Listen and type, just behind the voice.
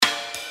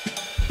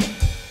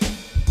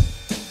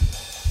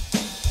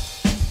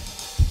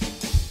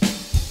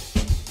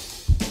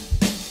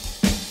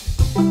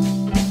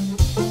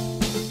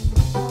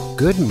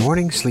Good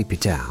morning, Sleepy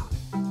Town.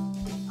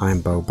 I'm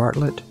Bo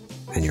Bartlett,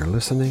 and you're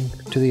listening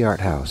to the Art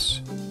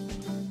House.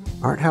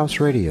 Art House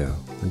Radio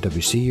on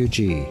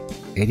WCUG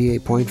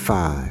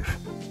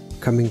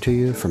 88.5, coming to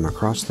you from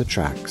across the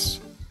tracks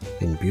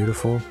in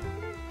beautiful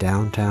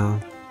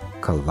downtown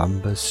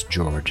Columbus,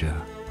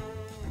 Georgia.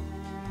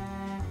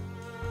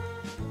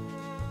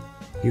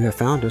 You have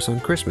found us on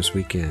Christmas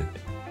weekend.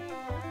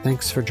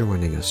 Thanks for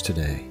joining us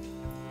today.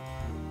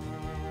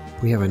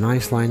 We have a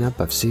nice lineup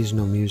of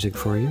seasonal music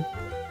for you.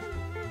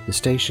 The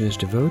station is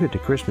devoted to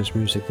Christmas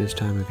music this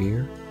time of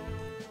year,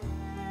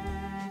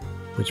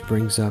 which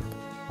brings up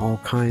all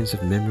kinds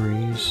of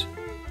memories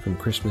from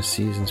Christmas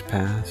seasons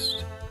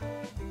past.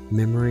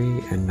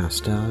 Memory and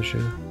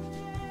nostalgia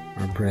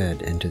are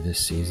bred into this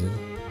season.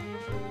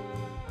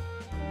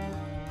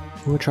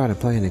 We'll try to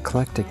play an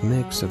eclectic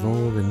mix of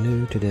old and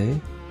new today,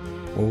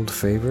 old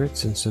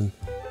favorites and some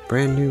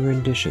brand new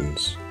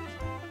renditions.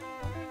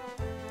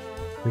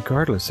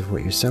 Regardless of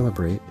what you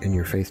celebrate in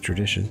your faith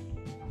tradition,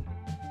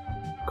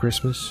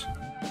 Christmas,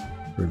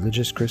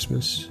 religious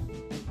Christmas,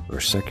 or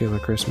secular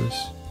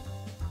Christmas,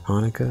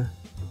 Hanukkah,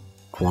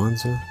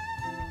 Kwanzaa,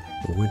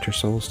 or winter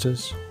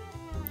solstice,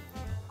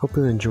 hope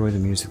you'll enjoy the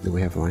music that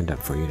we have lined up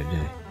for you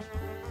today.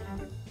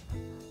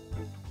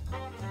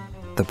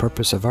 The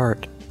purpose of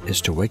art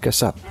is to wake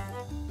us up,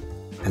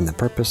 and the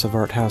purpose of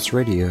Art House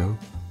Radio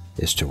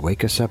is to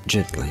wake us up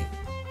gently.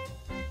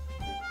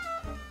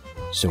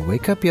 So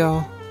wake up,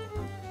 y'all.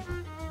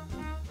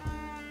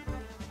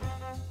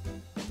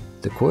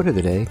 The quote of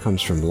the day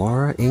comes from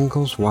Laura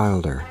Ingalls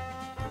Wilder.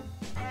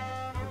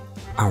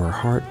 Our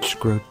hearts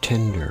grow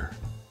tender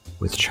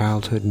with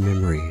childhood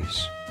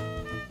memories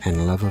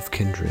and love of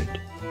kindred,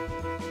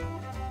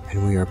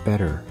 and we are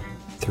better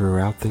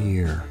throughout the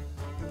year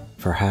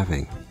for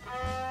having,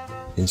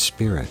 in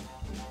spirit,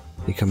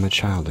 become a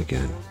child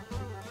again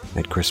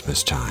at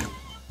Christmas time.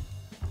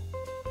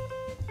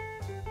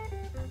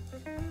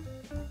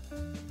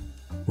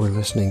 We're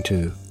listening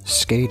to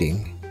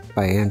Skating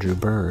by Andrew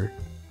Bird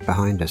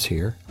behind us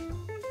here.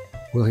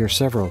 We'll hear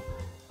several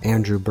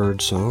Andrew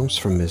Bird songs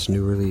from his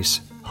new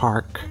release,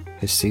 Hark,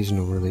 his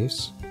seasonal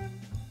release.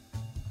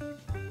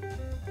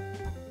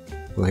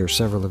 We'll hear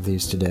several of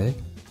these today,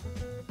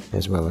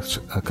 as well as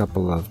a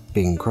couple of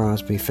Bing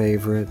Crosby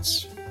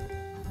favorites,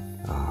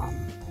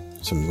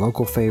 some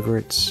local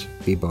favorites,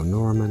 Bebo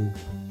Norman.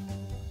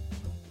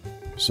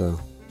 So,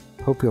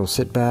 hope you'll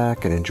sit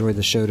back and enjoy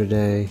the show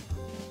today.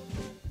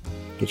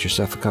 Get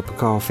yourself a cup of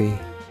coffee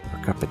or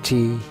a cup of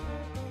tea.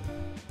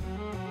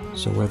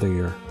 So whether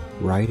you're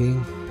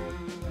writing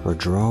or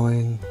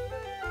drawing,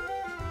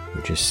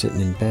 or just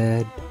sitting in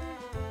bed,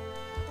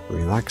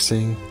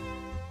 relaxing,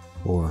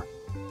 or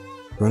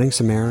running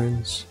some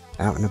errands,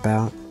 out and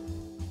about,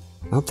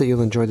 I hope that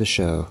you'll enjoy the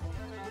show.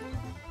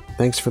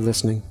 Thanks for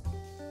listening.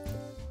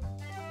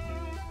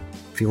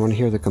 If you want to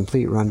hear the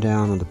complete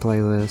rundown of the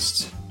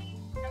playlists,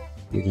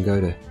 you can go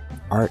to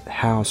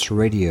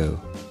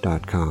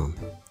arthouseradio.com.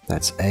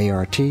 That's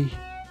ARTHAUS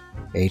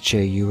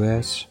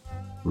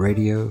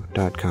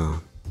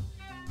radio.com.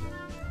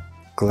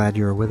 Glad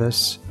you're with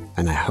us,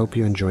 and I hope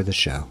you enjoy the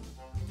show.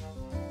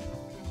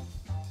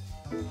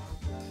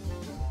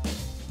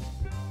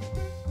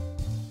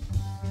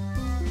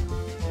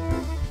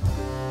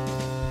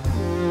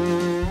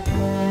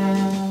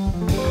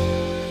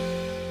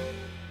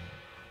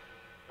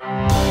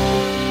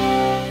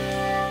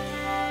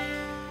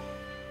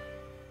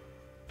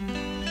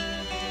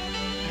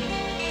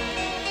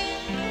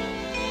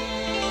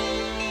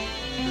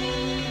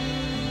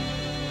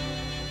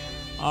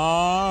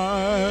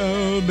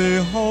 I'll be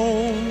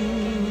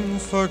home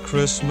for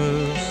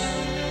Christmas.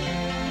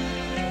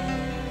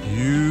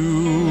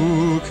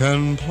 You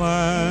can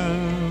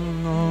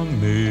plan on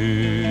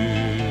me.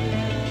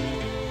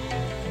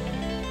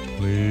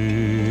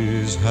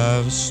 Please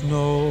have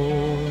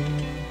snow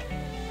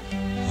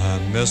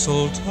and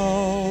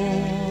mistletoe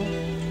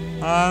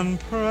and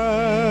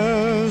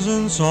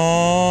presents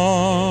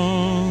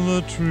on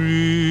the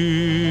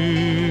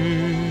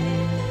tree.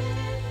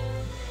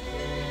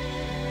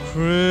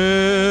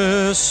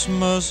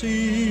 Christmas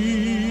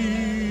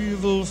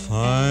Eve will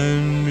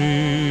find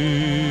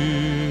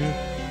me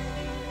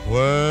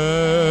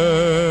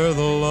where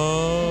the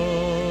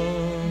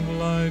love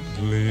light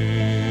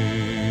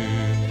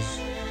gleams.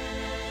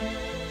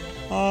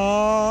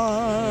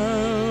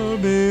 I'll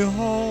be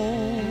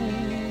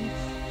home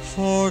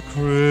for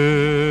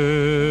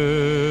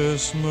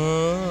Christmas,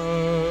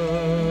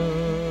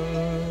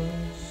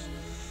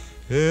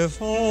 if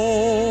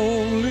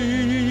only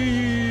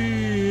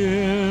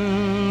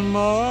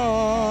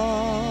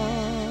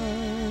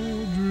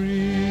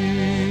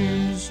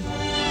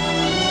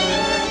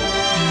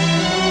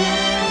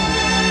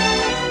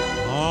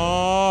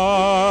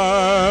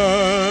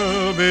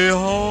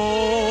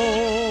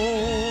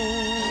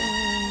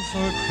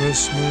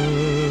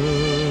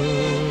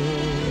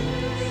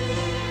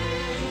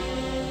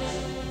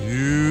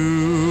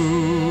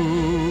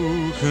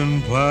you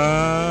can plan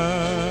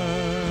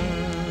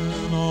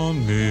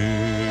on me.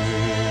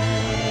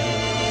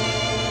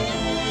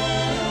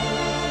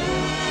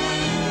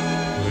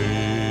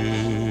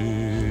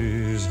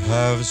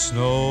 have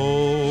snow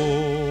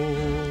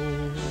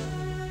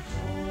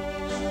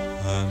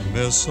and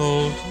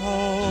mistletoe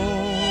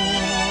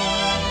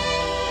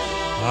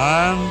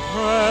and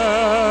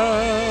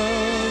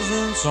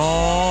presents on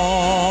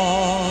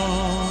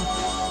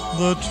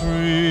the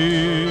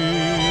tree.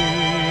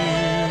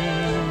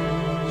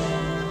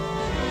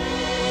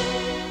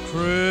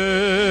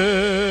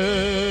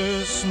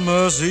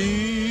 Christmas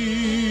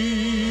Eve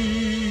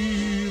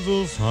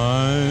will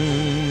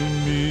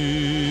find me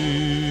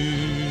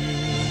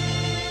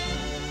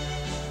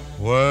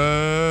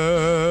where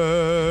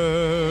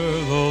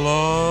the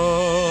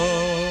love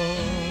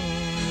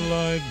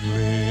light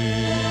gleams.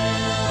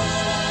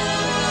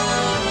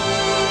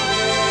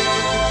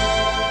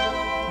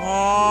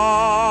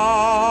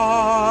 I'll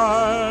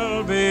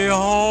be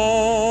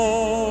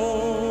home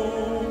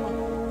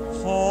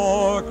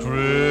for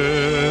Christmas,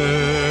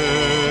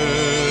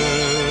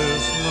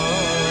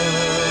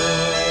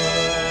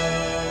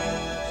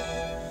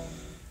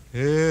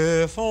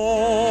 if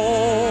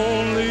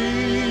only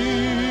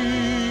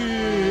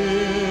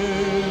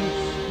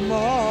in my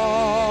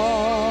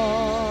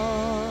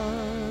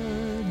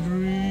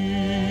dreams.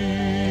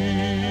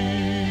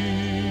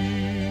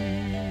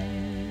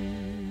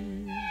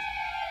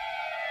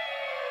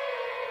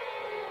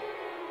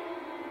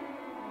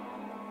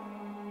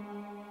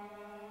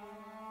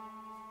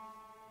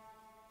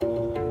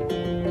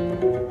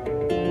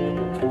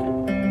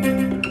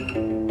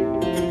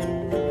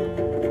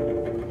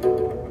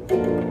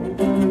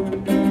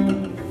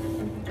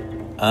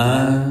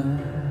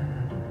 I'm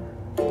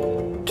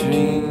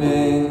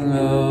dreaming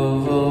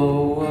of a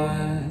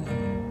white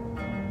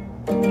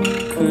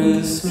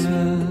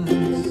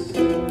Christmas,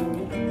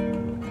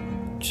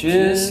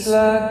 just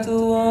like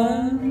the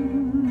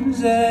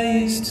ones I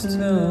used to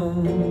know,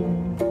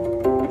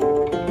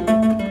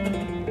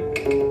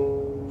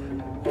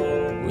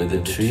 where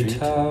the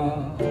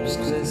treetops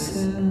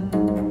glisten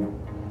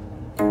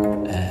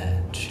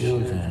and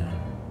children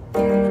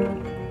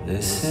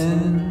listen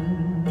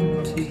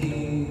to hear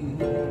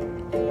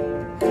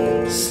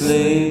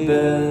sleigh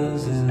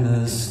bells in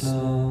the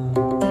snow.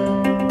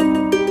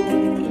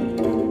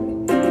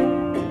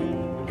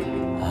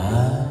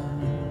 I'm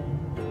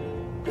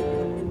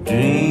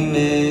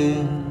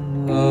dreaming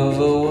of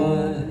a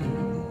white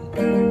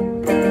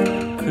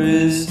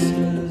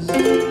Christmas,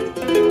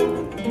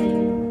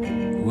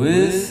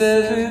 with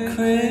every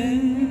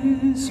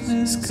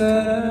Christmas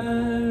card I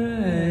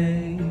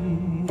write.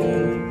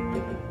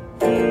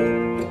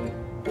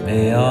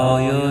 May all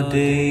your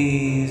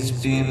days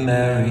be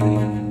merry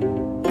and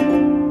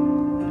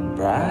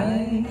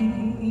bright.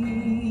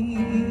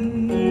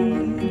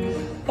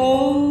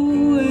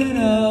 Oh, and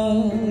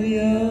all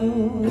your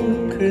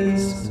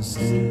Christmases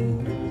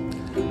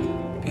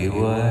be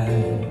white.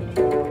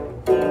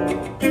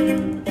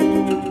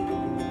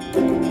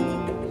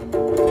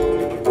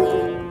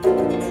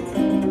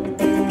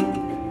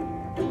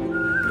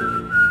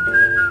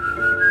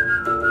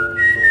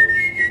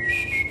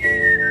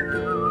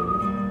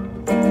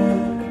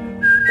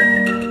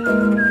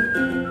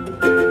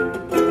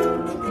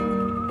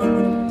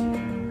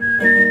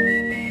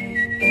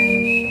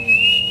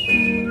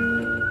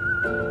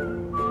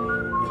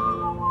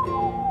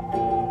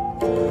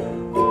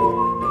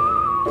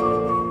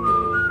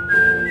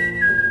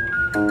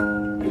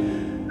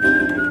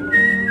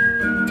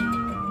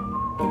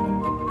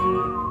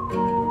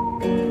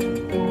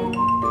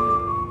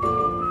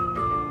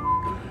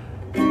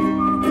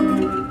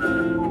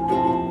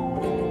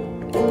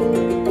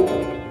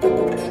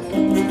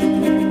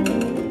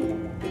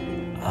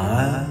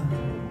 I'm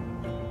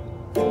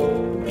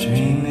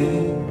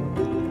dreaming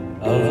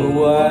of a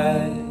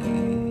white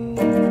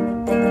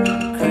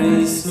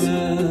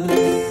Christmas,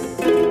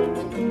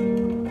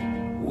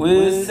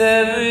 with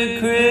every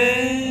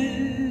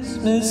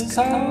Christmas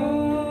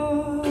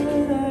card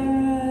I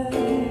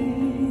write.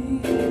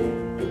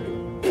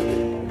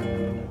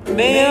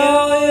 May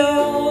all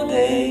your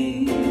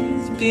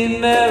days be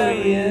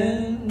merry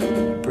and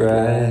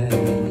bright.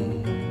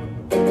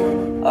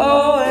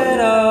 Oh,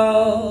 and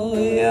all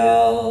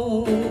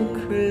your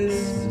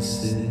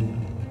Christmases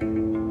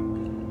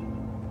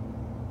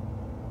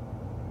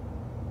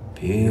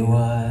be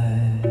white.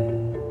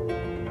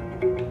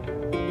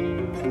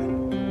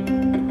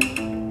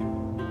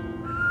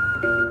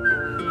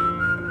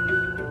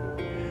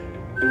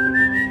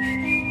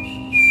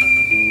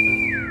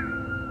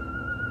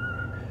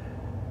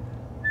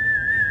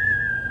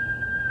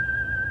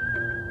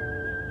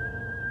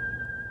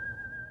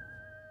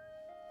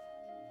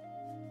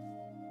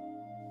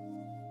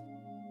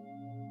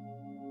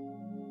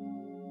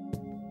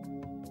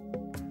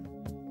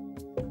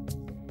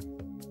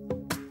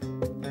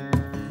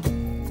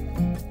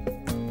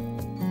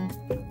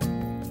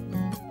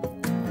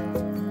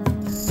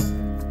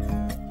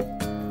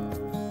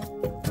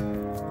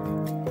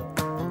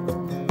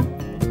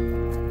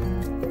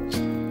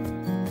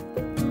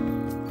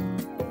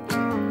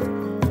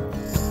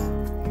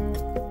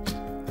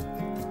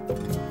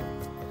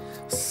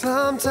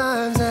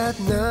 Sometimes at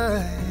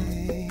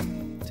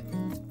night,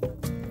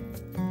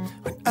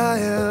 when I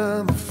am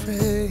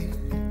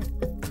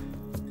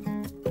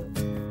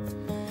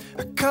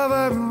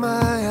cover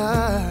my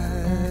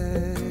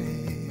eyes,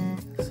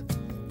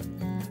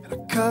 and I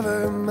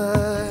cover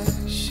my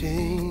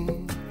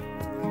shame.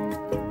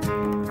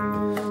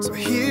 So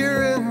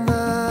here in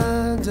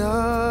the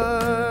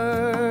dark,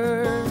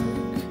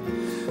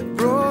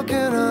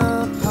 broken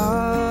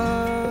apart,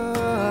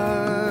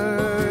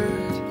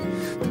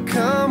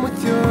 come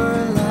with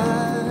your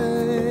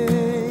light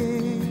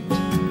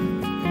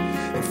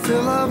and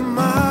fill up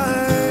my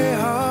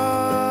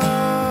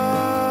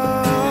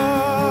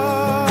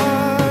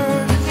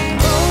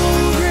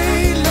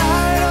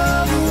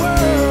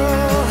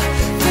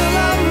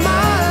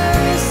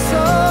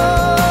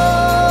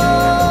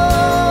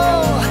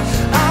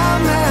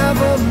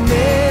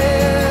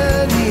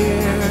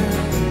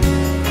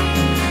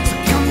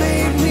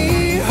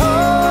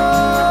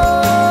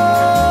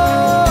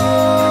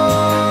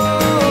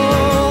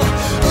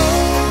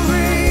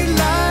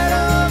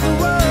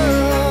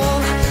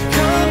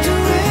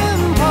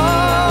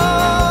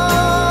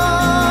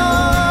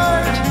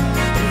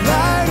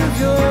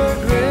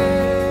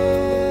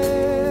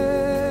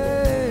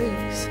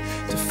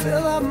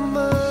fill up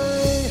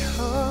my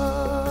heart.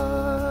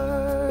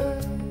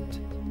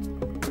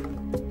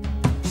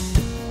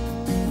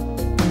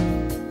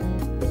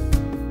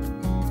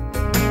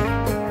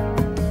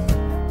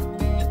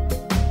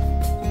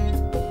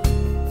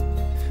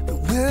 The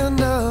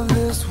wind of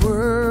this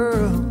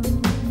world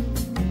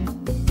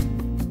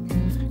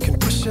can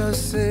push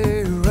us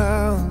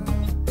around,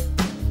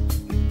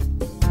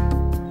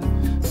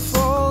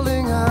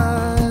 folding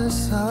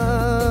us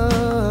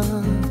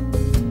up,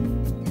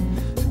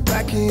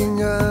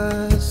 backing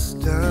us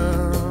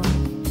down.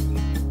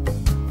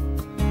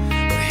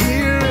 But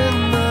here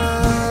in the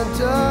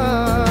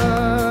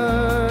dark,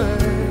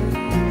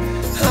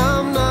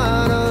 I'm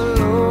not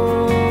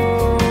alone.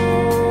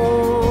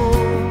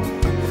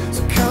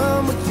 So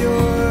come with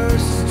your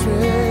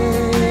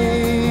strength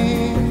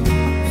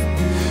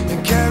and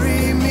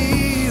carry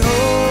me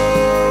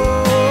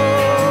home.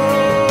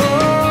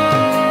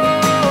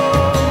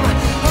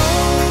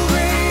 Oh,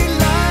 great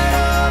light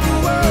of the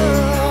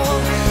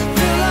world,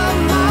 fill up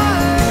my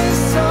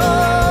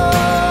soul.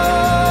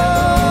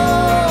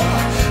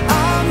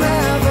 I've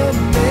never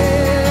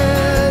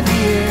been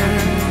here,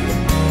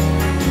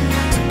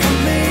 so come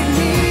make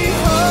me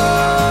whole.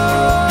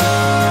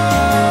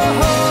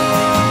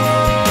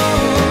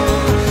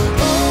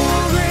 Oh,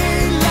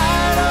 great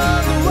light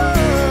of the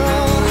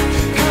world,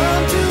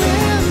 come to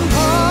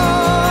impart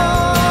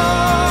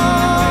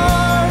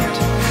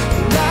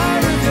the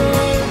light of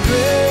your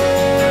grace.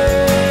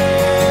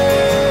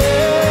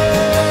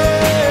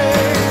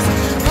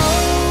 Oh,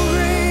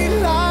 great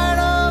light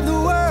of the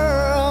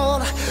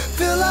world,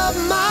 fill up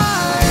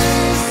my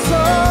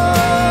soul.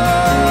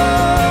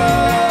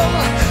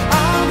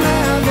 I've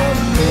never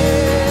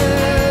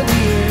been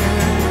here,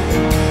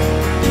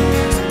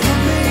 so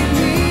come make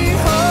me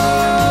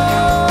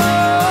whole.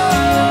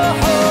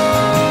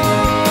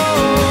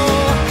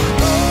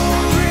 Oh,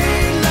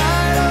 great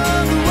light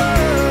of the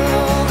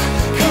world,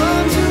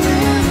 come to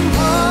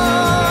impart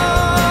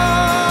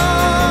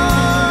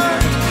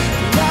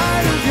the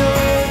light of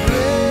your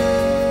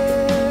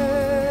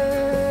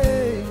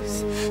grace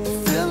to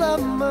fill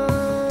up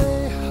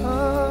my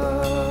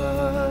heart.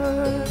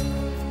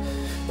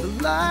 The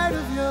light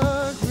of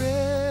your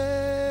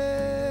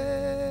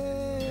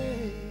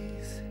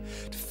grace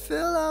to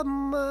fill up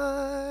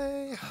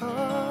my heart.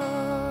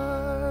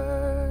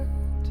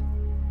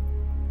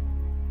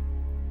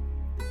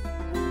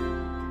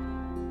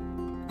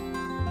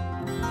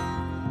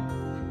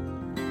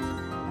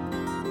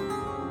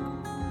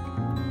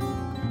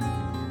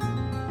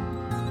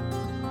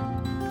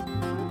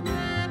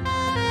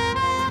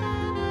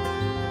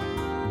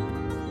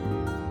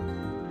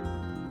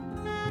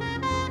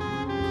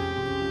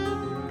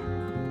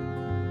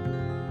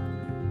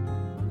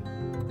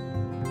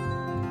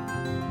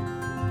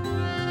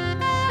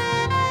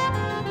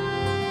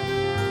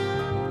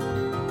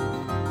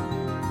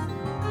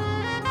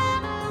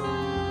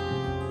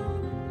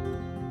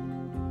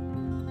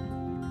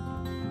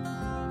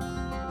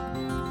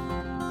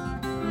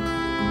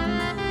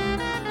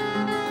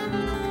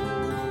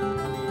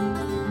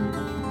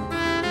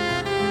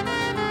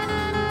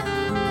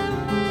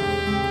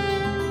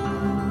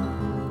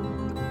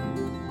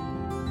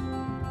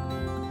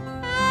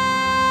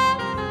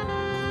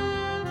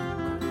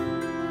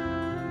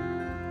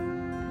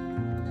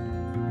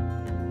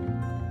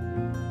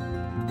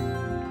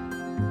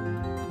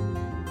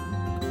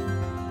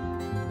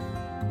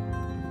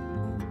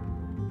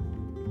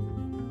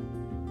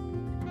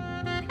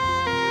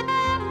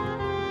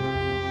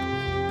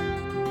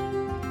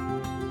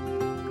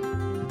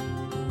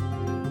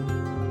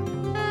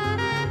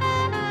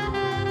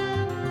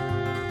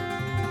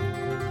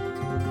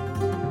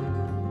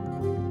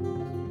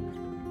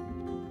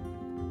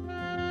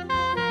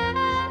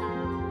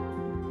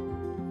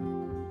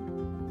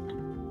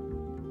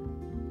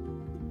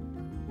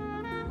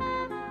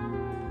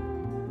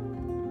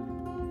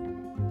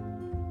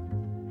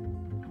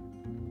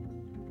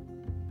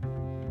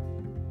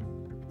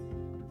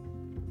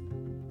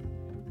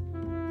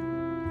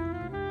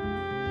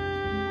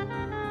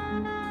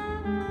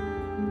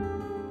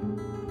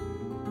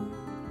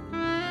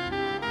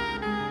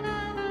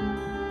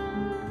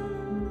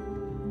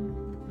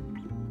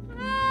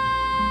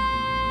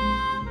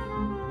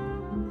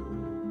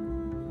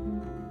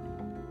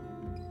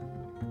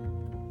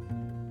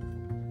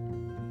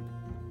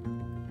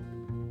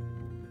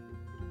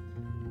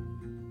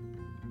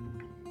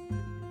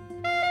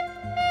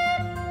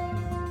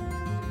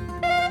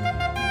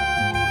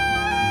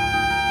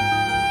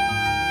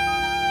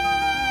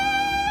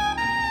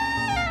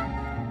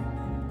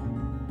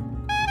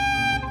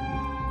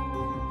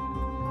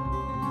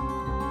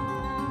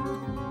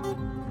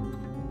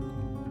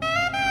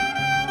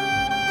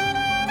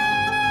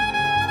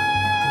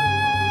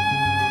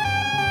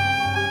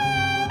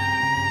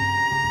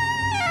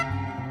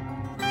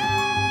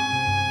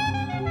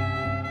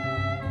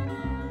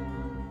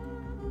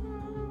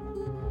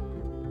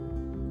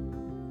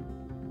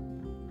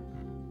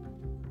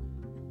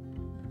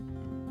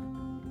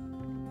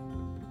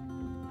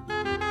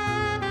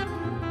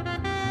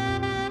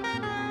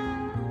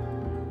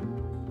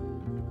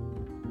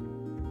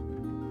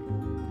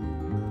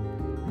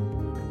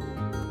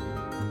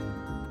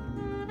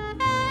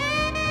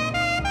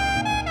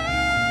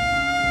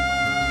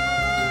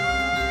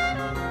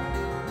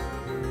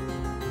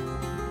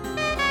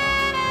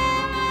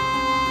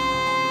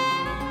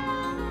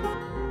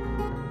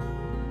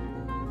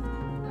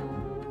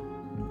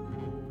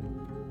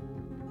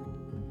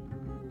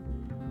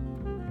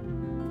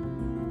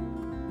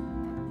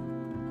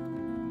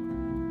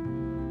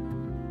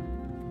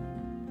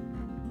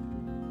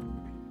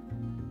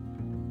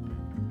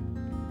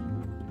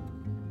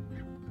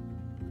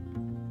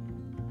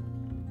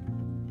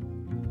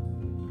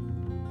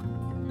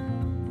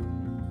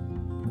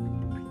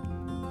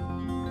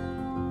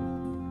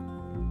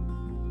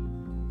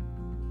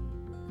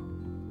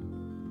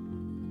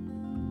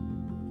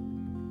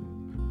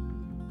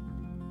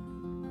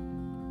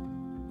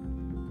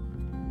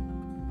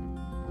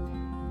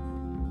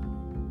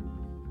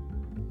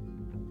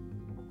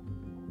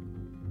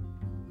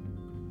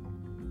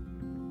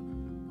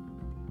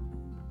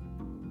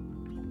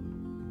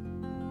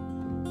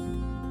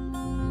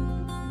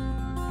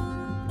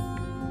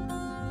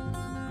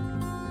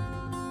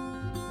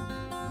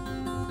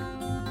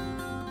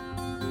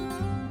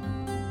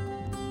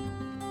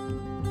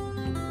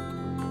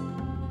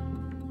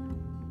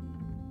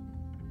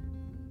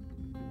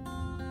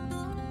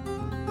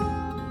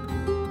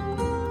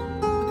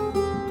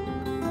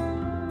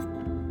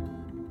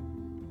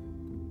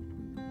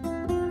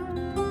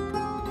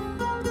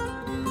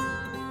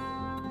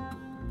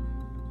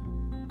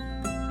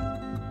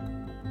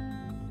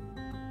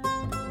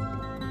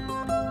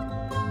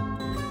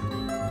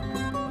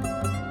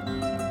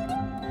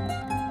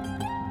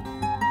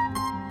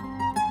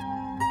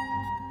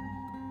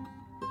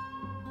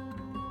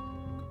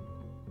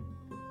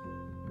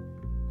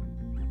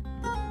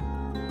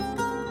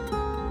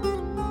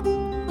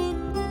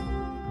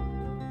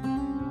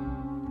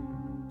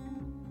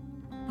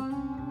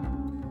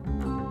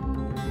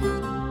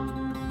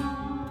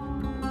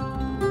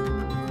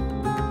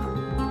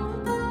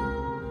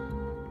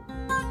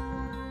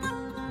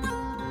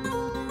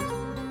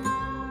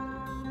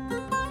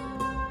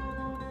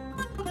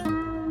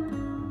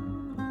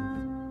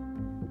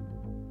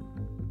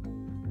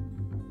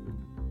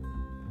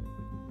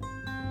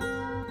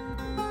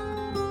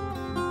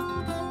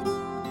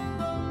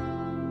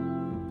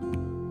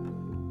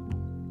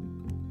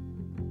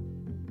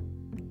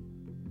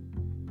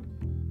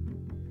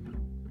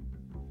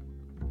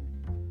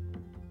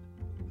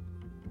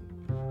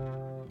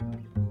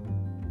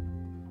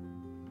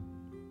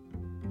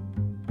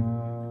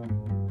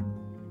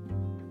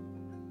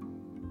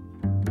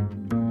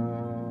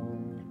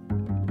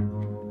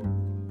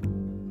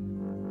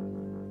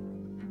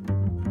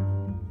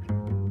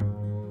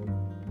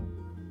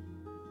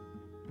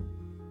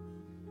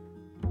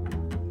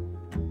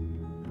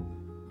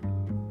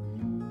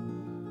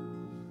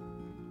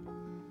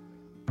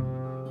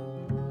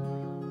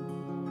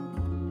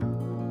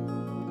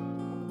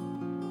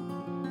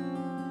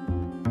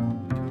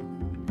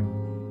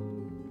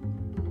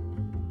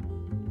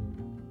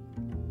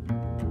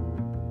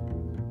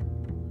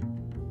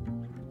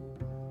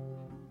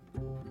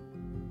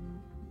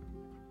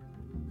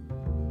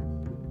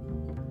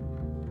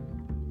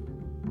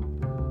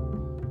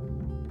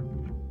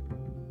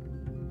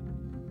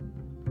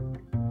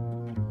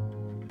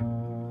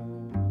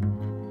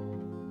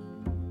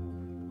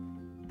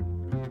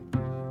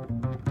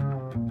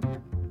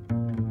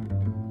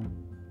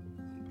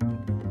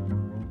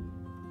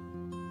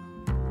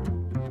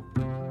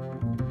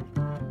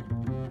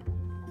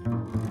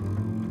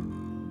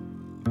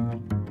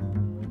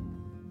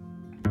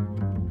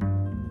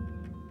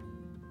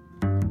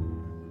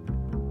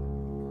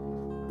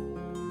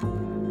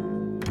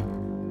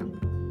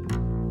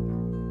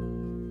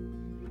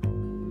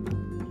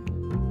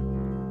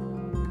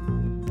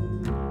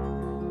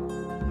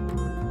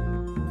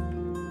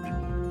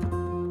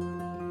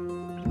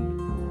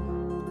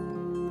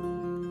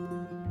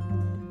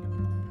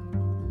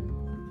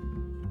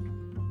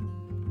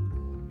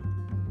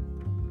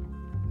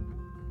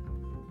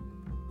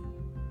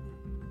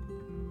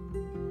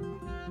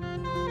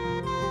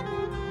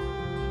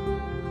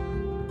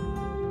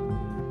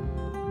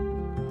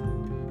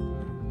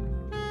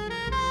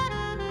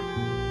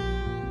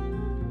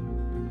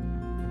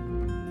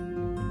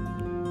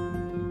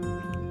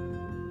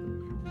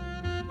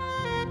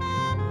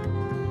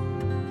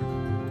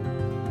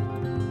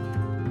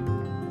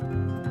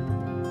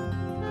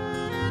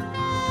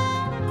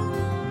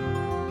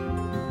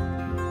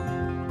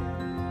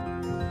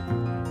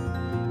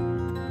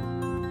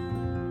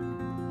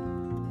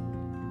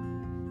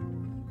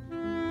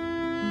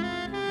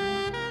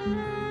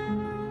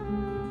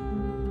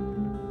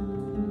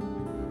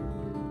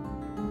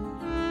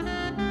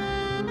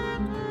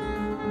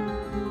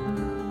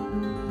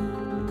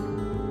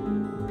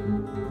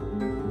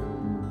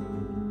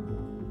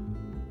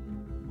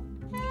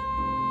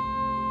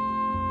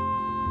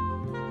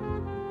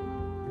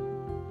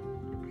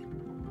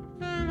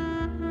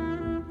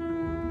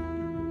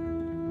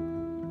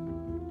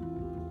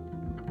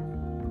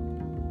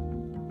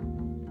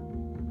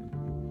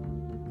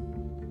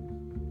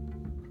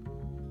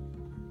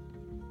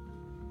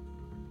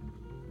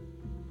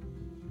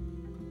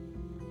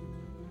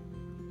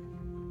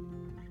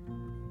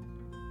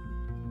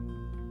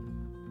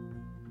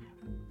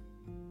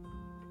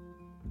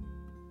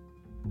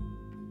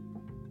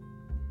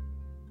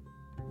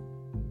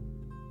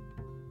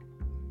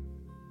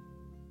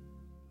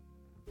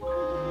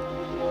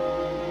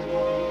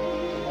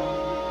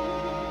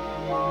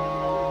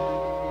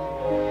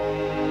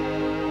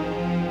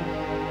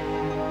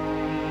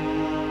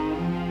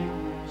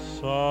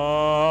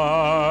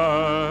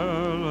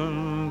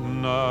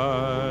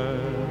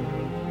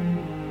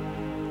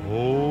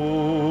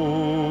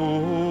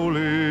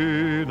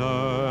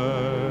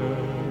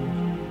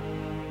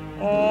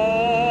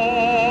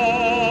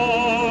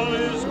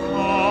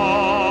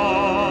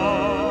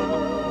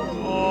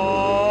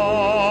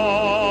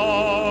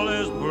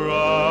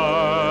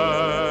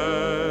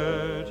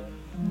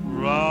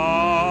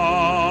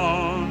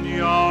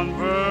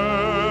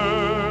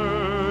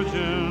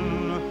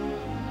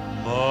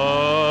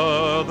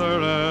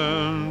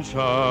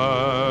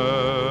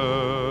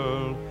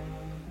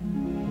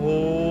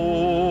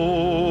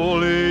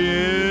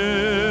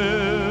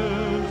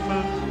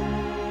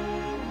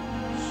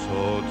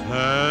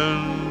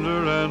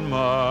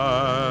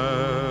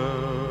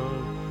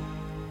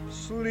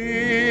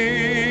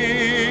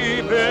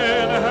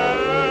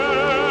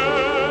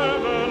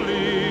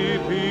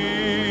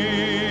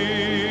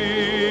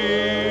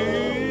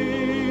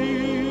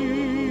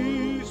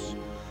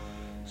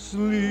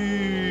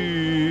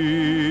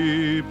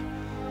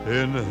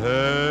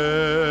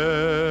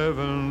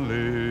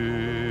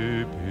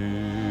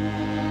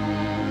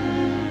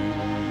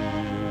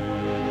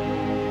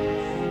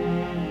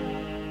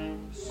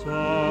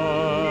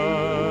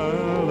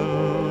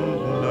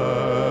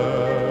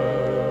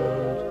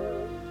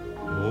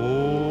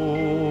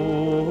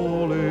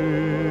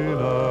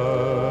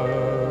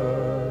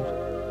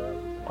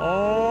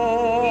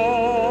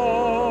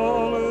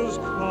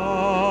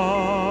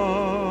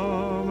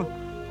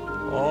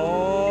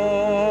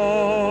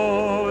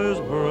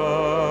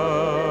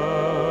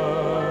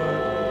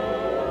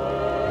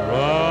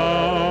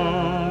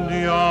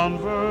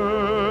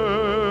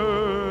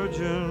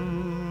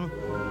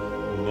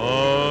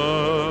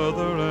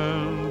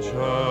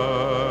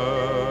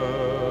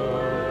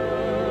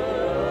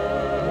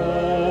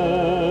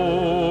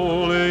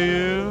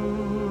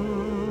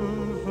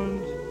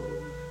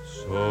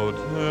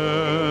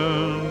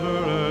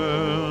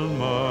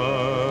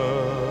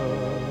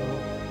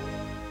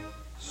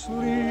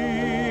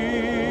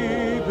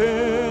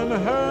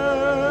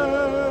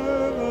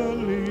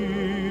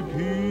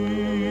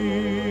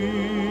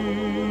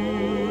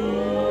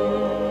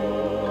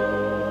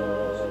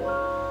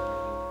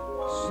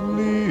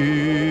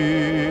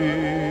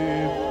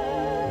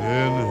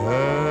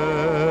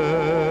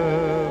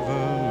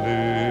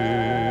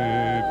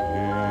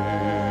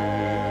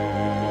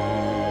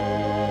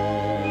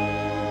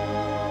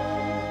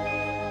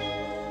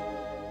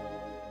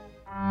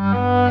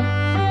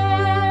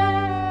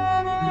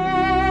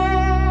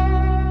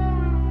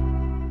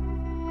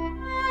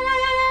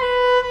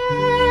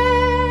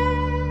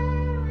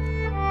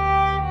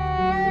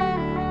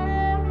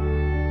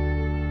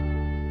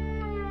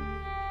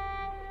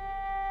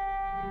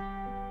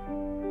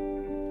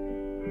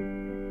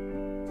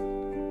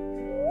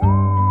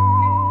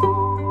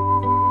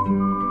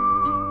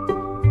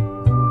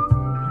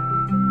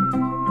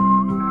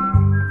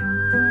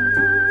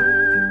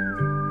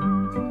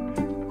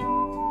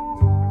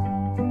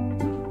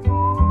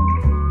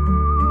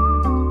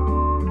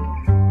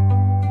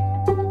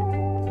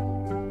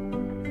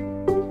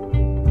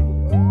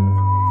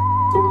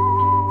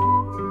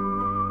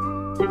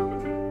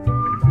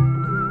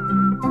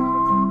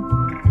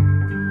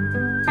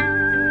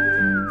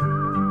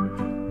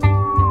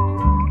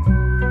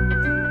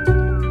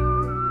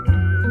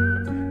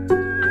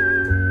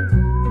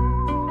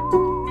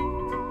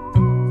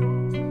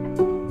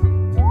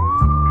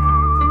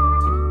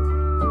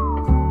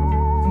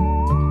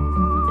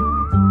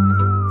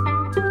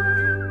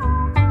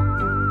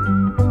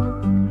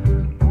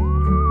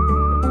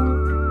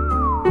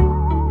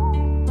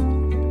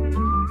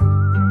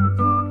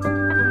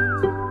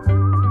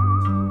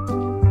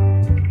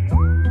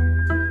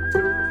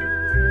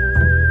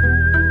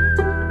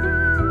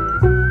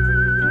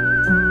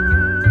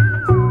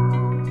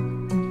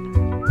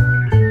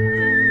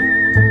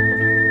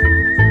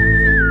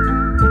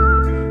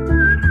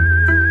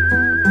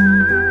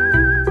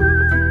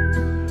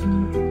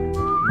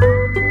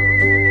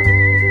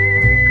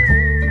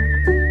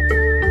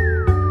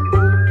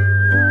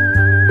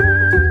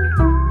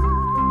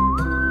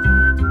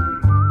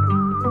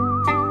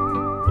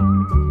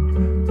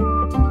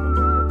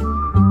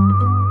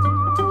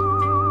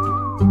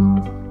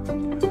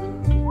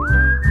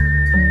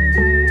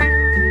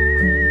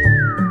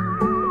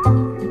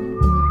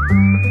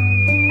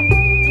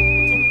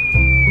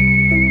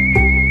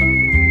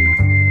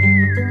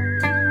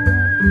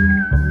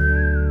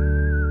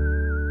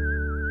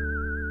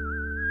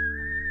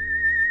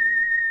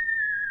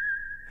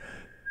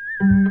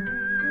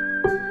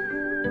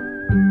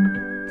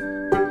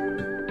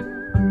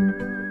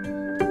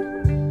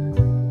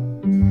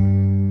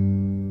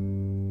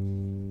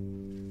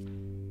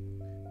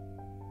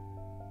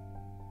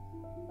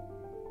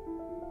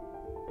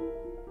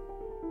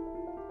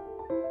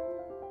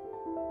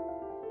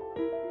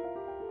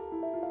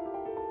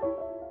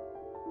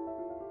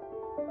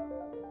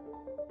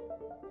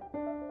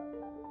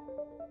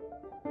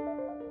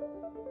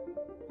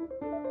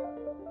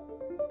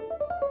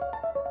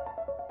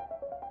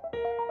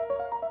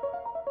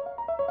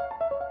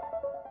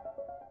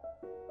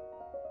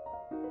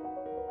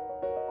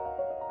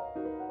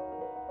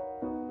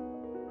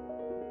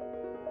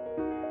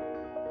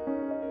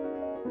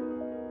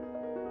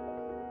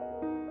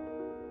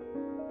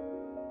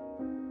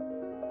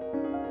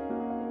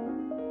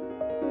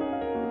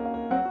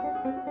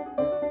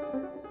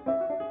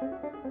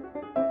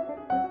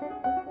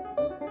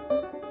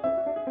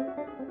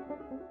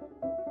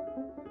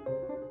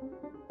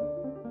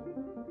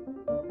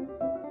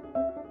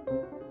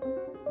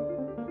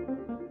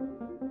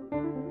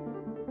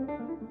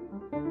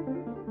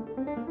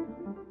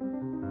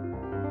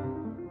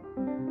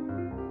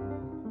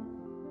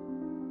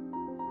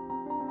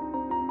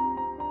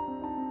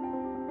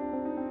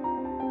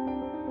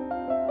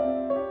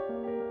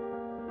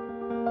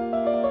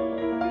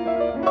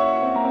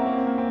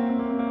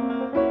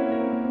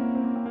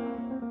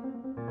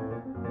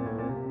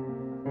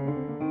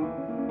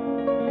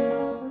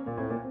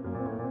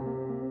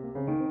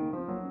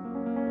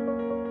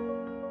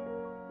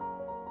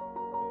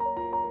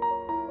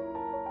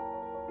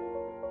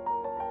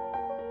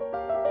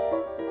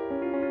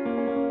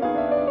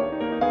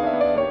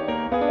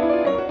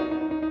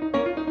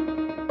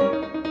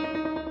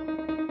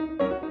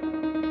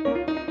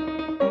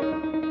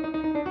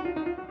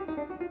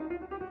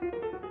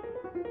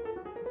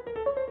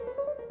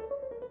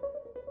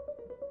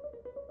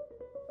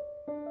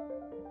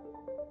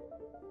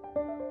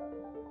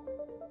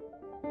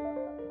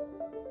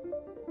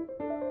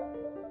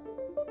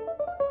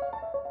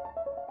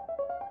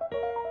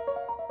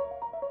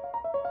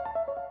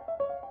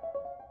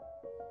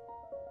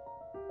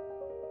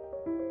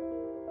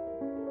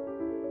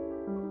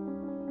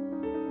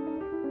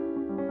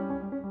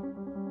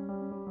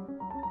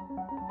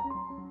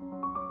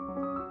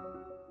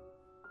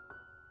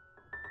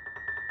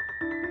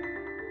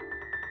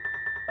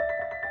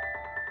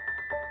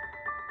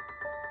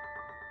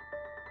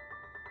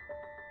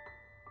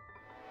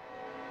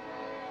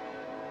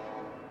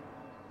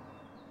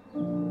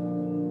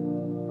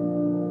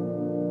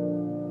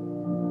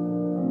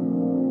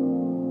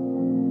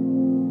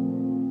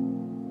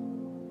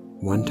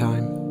 one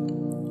time,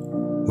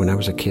 when I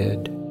was a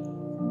kid,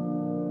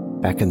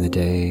 back in the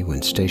day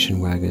when station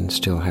wagons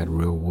still had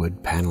real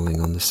wood paneling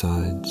on the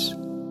sides.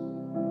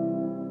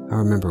 I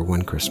remember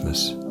one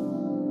Christmas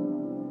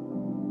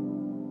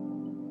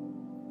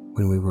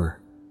when we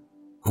were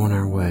on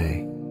our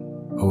way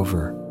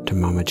over to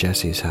Mama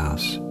Jessie's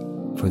house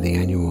for the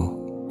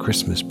annual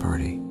Christmas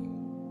party.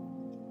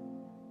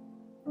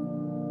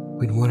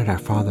 We'd wanted our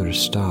father to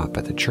stop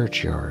at the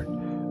churchyard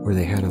where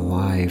they had a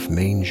live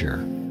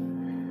manger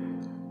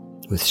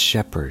with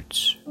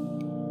shepherds,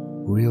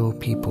 real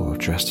people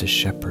dressed as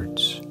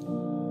shepherds,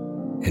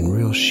 and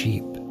real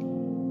sheep,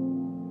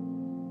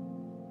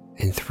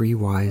 and 3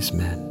 wise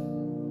men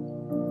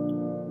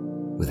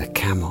with a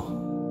camel,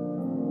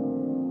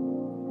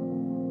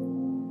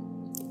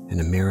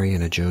 and a Mary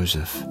and a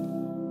Joseph,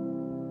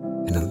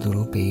 and a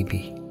little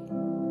baby,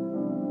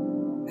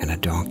 and a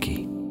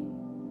donkey.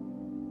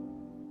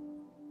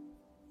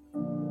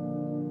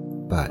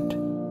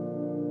 But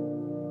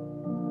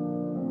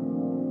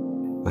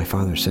my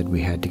father said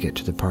we had to get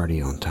to the party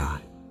on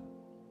time.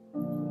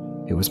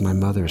 It was my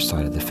mother's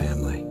side of the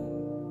family.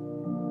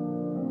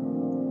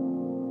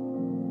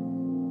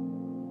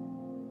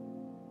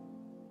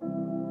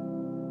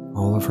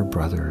 All of her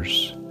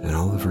brothers and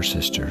all of her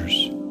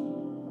sisters.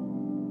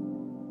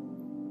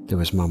 There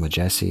was Mama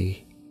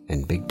Jessie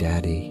and Big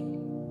Daddy.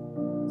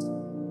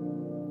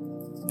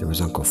 There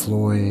was Uncle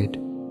Floyd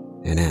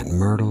and Aunt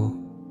Myrtle,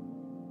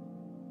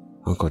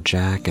 Uncle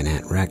Jack and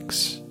Aunt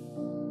Rex,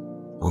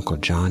 Uncle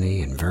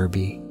Johnny and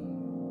Verby,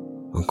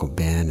 Uncle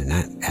Ben and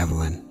Aunt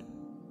Evelyn,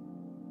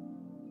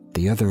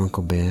 the other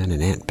Uncle Ben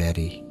and Aunt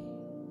Betty,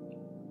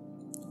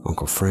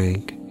 Uncle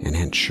Frank and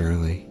Aunt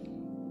Shirley.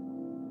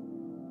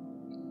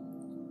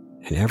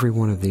 And every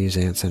one of these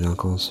aunts and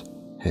uncles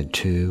had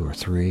 2 or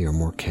 3 or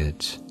more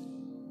kids.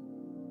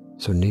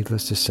 So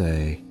needless to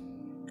say,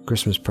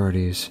 Christmas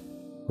parties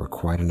were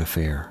quite an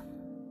affair.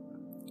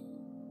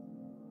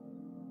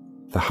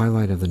 The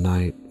highlight of the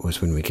night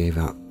was when we gave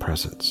out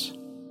presents.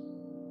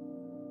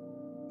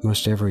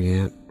 Most every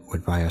aunt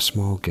would buy a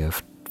small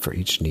gift for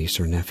each niece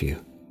or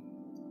nephew.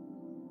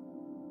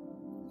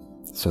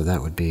 So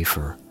that would be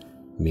for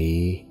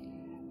me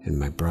and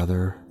my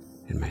brother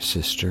and my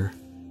sister,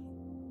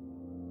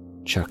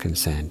 Chuck and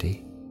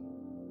Sandy,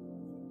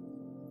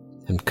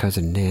 and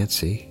Cousin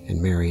Nancy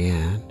and Mary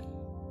Ann,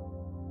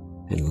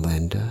 and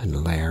Linda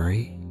and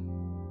Larry,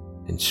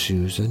 and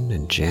Susan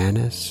and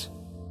Janice,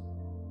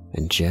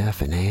 and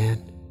Jeff and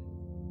Ann,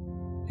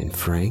 and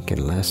Frank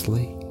and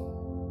Leslie,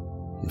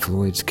 and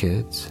Floyd's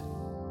kids.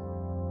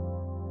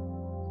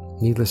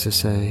 Needless to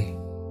say,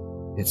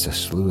 it's a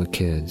slew of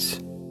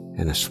kids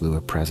and a slew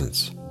of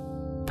presents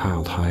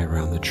piled high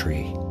around the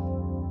tree.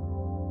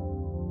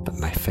 But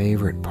my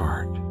favorite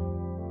part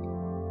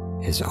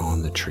is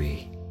on the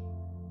tree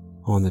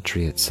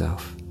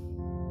itself.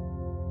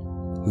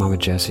 Mama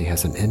Jessie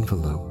has an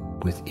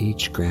envelope with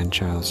each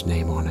grandchild's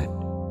name on it.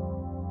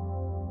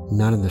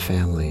 None of the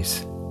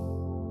families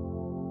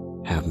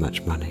have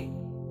much money.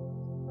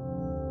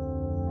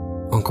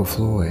 Uncle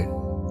Floyd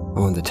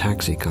owned the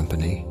taxi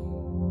company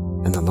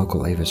and the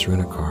local Avis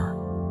rent-a-car.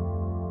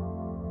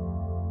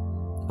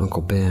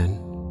 Uncle Ben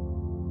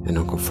and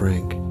Uncle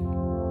Frank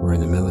were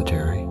in the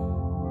military.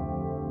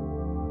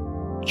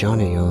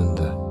 Johnny owned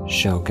the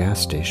Shell gas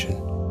station.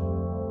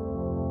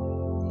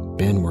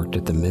 Ben worked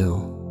at the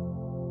mill.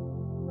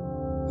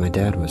 My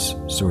dad was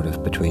sort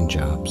of between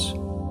jobs.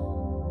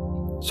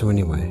 So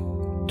anyway,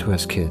 to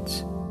us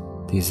kids,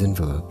 these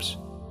envelopes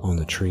on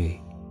the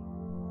tree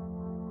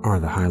are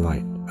the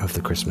highlight of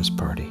the Christmas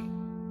party.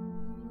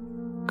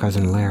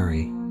 Cousin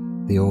Larry,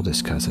 the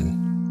oldest cousin,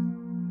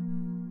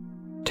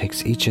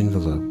 takes each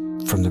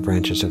envelope from the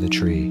branches of the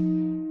tree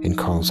and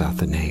calls out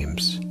the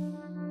names.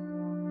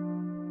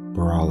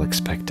 We're all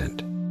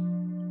expectant.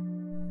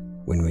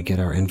 When we get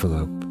our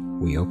envelope,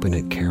 we open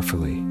it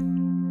carefully,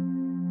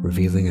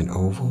 revealing an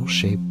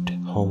oval-shaped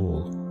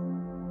hole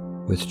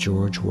with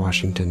George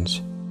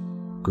Washington's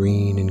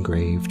green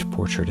engraved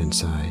portrait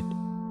inside,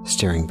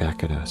 staring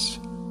back at us.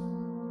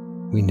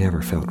 We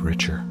never felt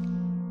richer.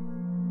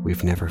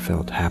 We've never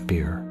felt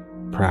happier,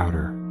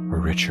 prouder, or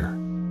richer.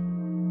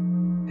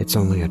 It's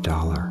only $1,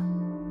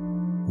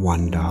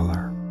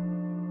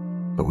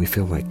 $1, but we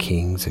feel like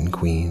kings and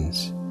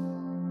queens,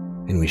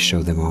 and we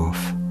show them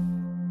off,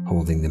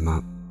 holding them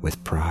up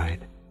with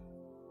pride.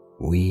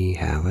 We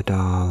have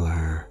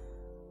 $1.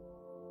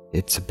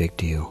 It's a big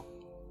deal.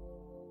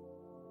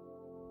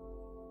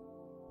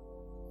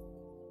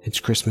 It's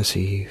Christmas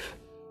Eve.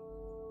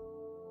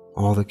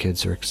 All the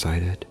kids are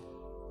excited.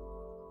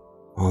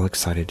 All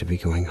excited to be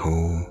going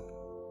home,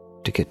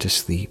 to get to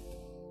sleep,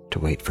 to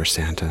wait for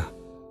Santa.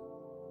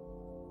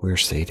 We're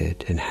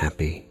sated and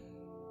happy.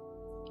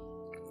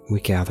 We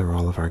gather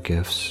all of our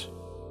gifts,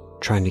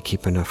 trying to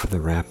keep enough of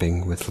the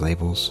wrapping with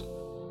labels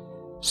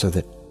so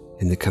that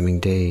in the coming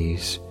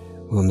days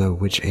we'll know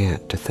which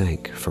aunt to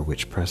thank for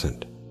which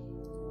present.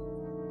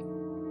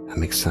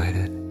 I'm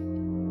excited.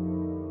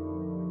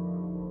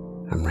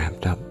 I'm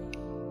ramped up.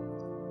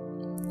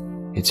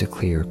 It's a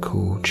clear,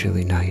 cool,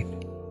 chilly night.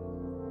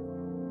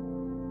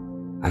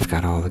 I've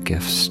got all the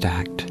gifts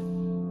stacked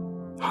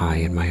high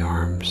in my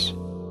arms.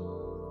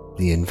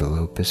 The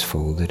envelope is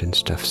folded and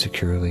stuffed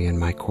securely in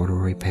my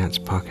corduroy pants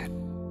pocket.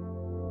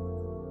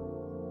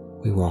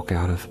 We walk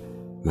out of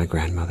my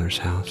grandmother's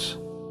house.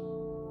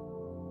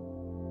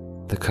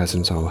 The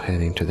cousins all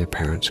heading to their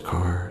parents'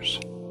 cars.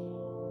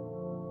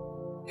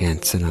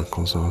 Aunts and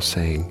uncles all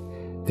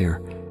saying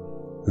their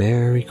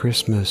Merry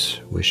Christmas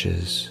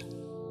wishes.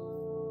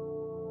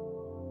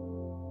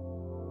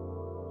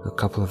 A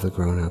couple of the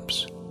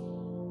grown-ups,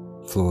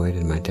 Floyd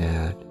and my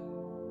dad,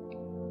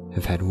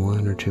 have had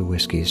 1 or 2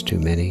 whiskeys too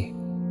many.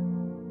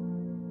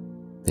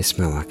 They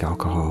smell like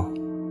alcohol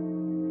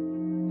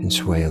and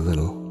sway a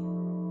little.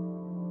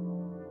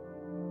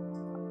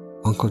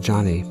 Uncle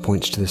Johnny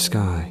points to the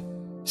sky,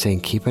 saying,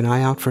 "Keep an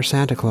eye out for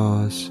Santa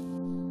Claus."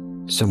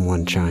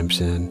 Someone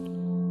chimes in,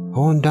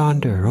 "On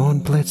Donder,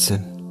 on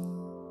Blitzen."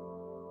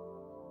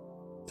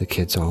 The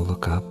kids all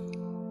look up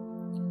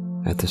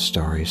at the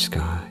starry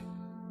sky,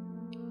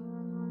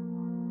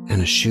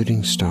 and a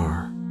shooting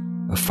star,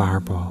 a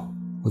fireball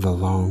with a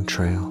long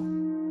trail,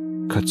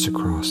 cuts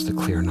across the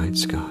clear night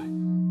sky.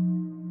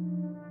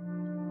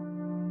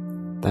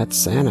 "That's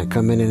Santa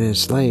coming in his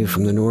sleigh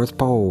from the North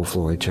Pole,"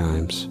 Floyd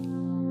chimes.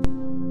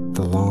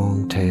 The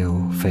long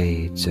tail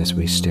fades as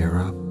we stare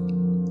up,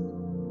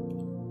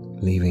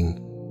 leaving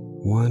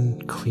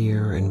one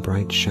clear and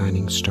bright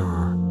shining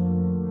star,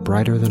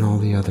 brighter than all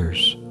the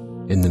others,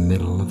 in the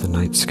middle of the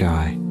night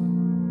sky.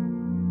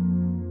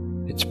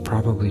 It's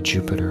probably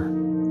Jupiter,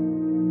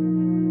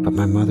 but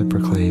my mother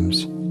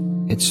proclaims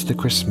it's the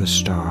Christmas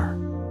star,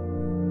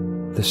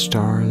 the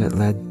star that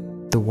led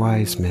the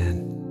wise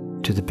men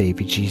to the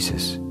baby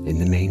Jesus in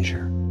the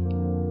manger.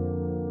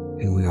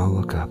 And we all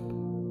look up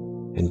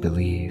and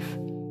believe.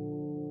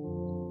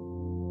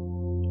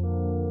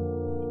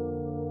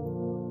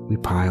 We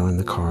pile in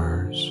the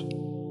cars,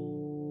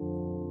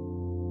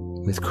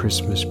 with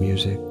Christmas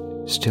music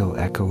still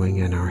echoing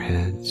in our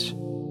heads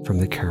from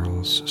the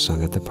carols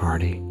sung at the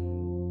party.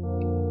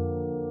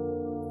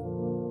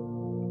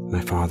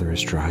 My father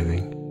is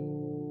driving.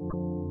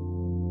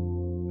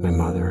 My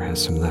mother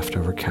has some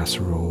leftover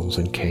casseroles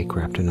and cake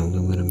wrapped in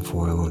aluminum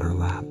foil on her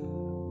lap.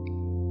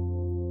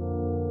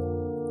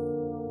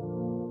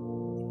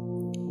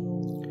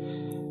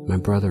 My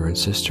brother and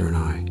sister and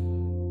I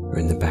are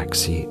in the back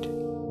seat.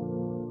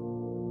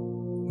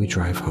 We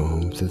drive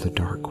home through the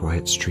dark,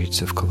 quiet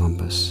streets of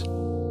Columbus.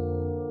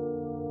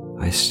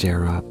 I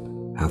stare up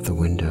out the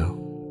window,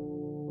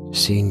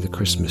 seeing the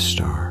Christmas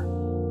star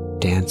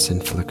dance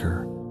and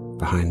flicker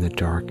behind the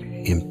dark,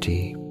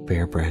 empty,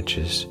 bare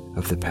branches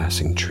of the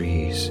passing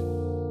trees.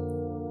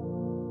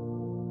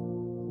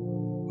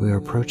 We are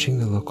approaching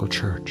the local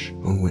church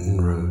on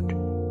Winton Road,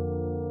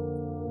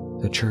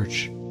 the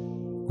church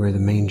where the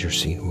manger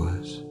scene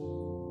was,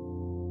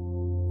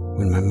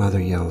 when my mother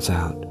yells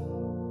out,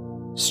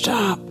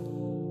 "Stop!"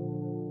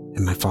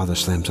 and my father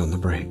slams on the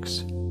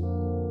brakes.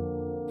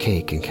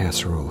 Cake and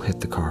casserole hit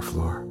the car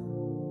floor.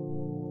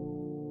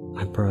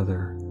 My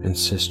brother and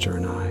sister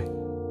and I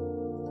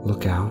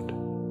look out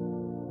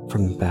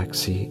from the back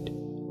seat,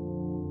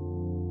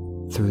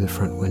 through the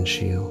front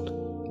windshield,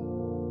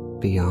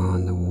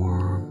 beyond the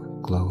warm,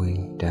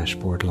 glowing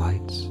dashboard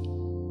lights,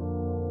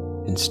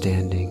 and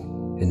standing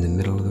in the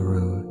middle of the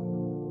road,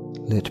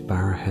 lit by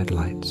our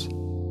headlights,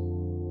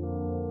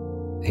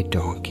 a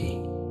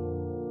donkey,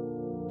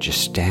 just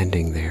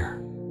standing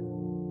there,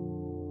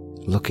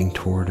 looking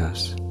toward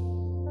us,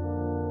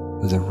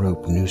 with a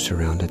rope noose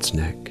around its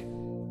neck,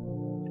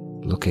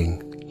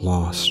 looking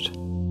lost.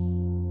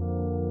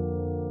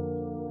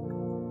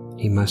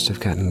 He must have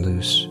gotten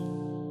loose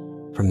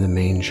from the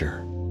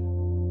manger.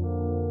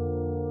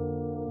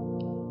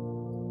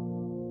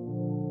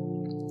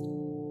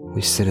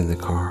 We sit in the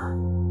car.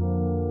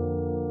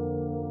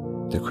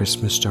 The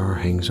Christmas star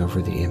hangs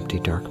over the empty,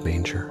 dark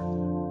manger.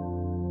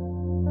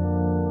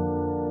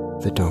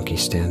 The donkey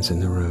stands in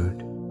the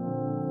road.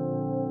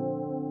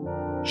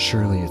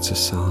 Surely it's a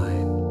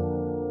sign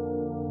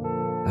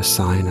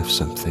of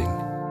something,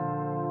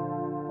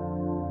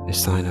 a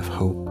sign of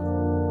hope,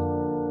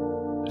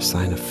 a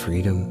sign of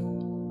freedom,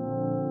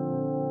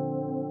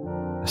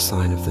 a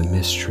sign of the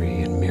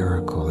mystery and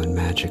miracle and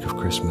magic of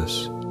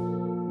Christmas.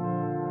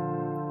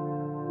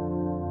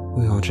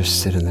 We all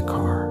just sit in the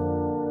car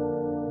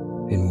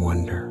in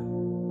wonder,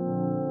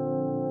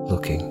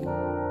 looking.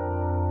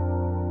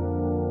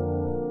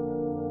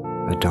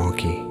 A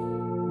donkey,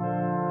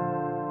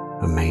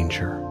 a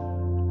manger,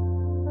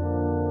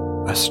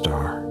 a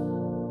star.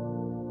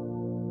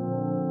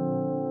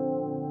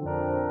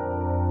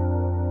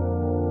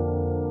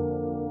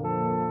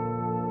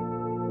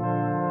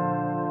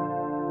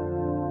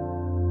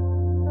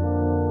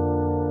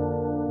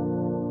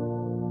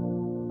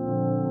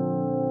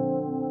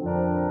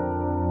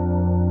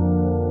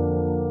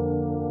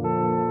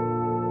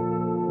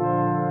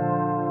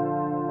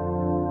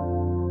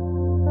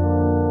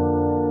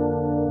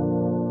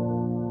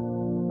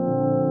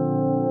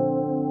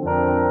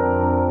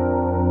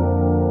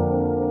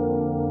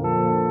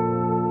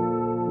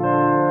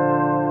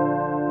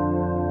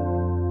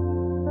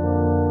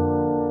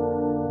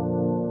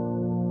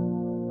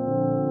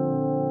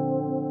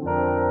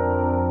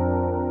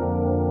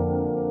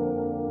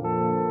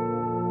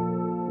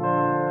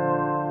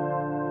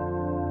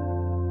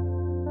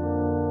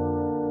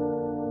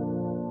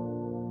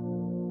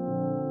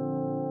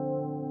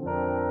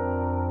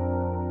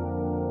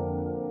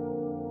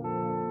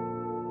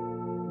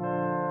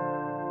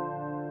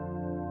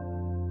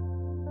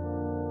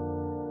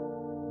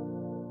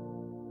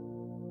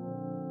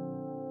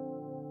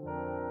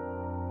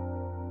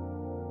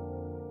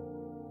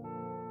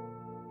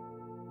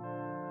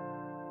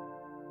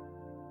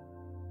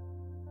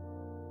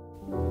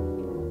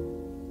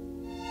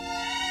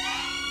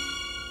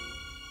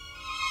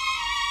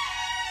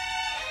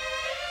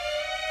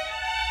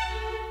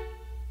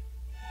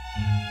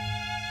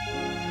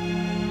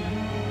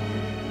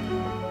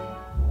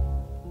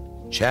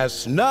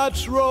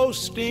 Chestnuts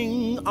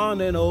roasting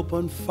on an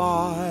open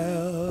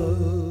fire,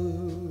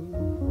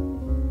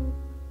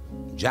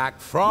 Jack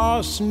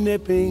Frost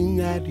nipping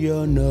at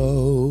your nose,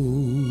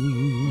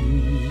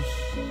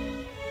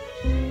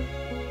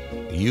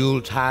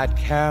 Yuletide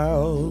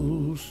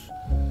carols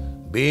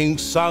being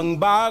sung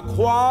by a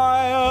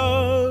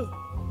choir,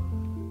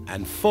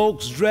 and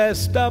folks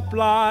dressed up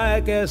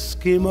like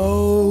Eskimos.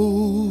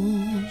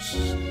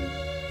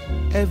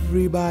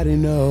 Everybody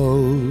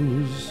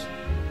knows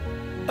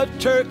a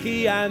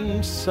turkey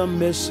and some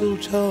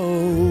mistletoe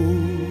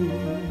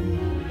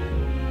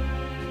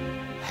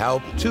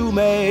help to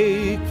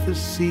make the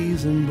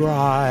season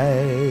bright.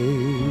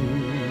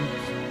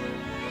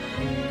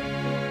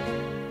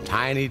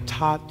 Tiny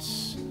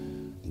tots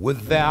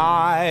with their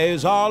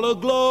eyes all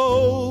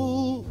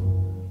aglow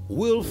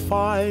will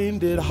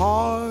find it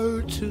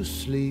hard to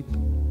sleep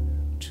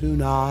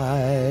tonight.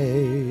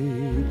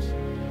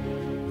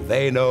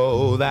 They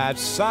know that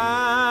Santa's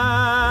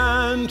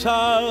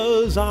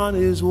on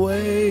his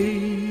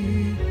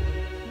way.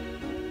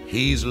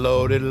 He's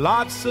loaded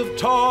lots of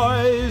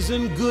toys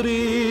and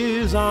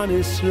goodies on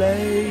his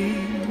sleigh.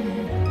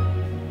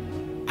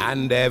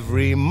 And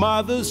every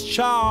mother's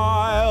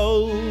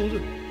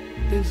child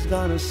is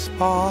gonna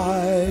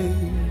spy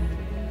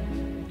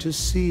to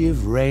see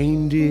if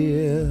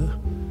reindeer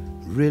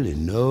really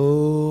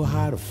know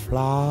how to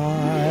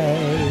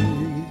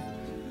fly.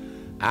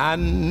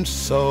 And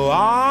so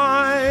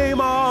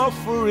I'm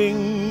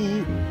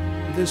offering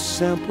this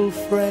simple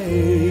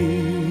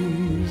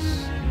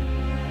phrase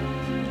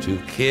to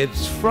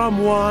kids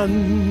from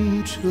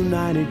 1 to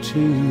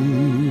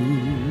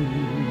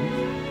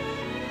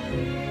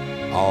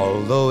 92.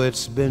 Although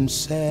it's been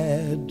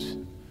said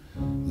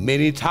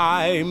many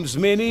times,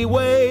 many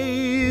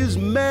ways,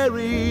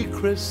 Merry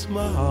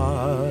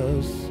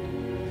Christmas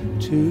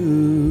to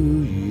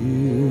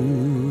you.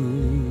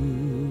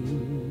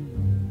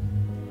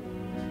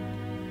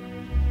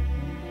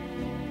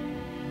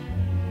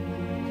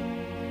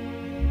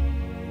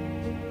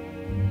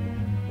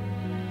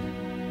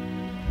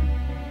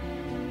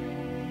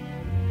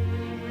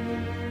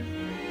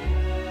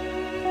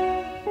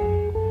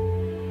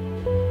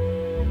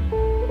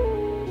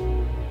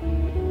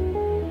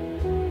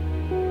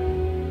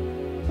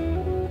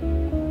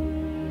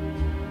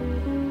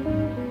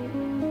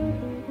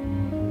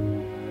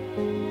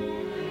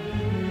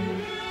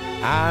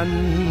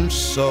 And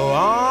so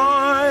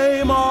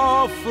I'm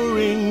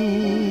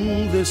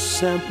offering this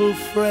simple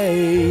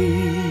phrase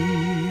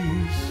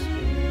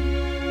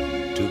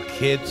to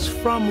kids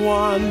from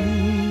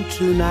 1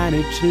 to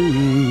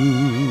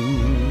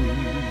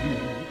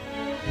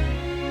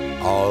 92.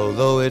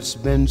 Although it's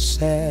been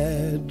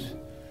said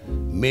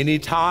many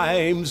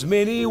times,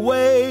 many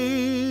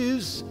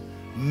ways,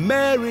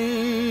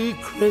 Merry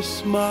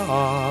Christmas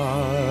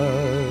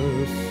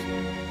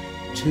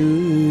to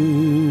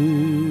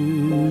you.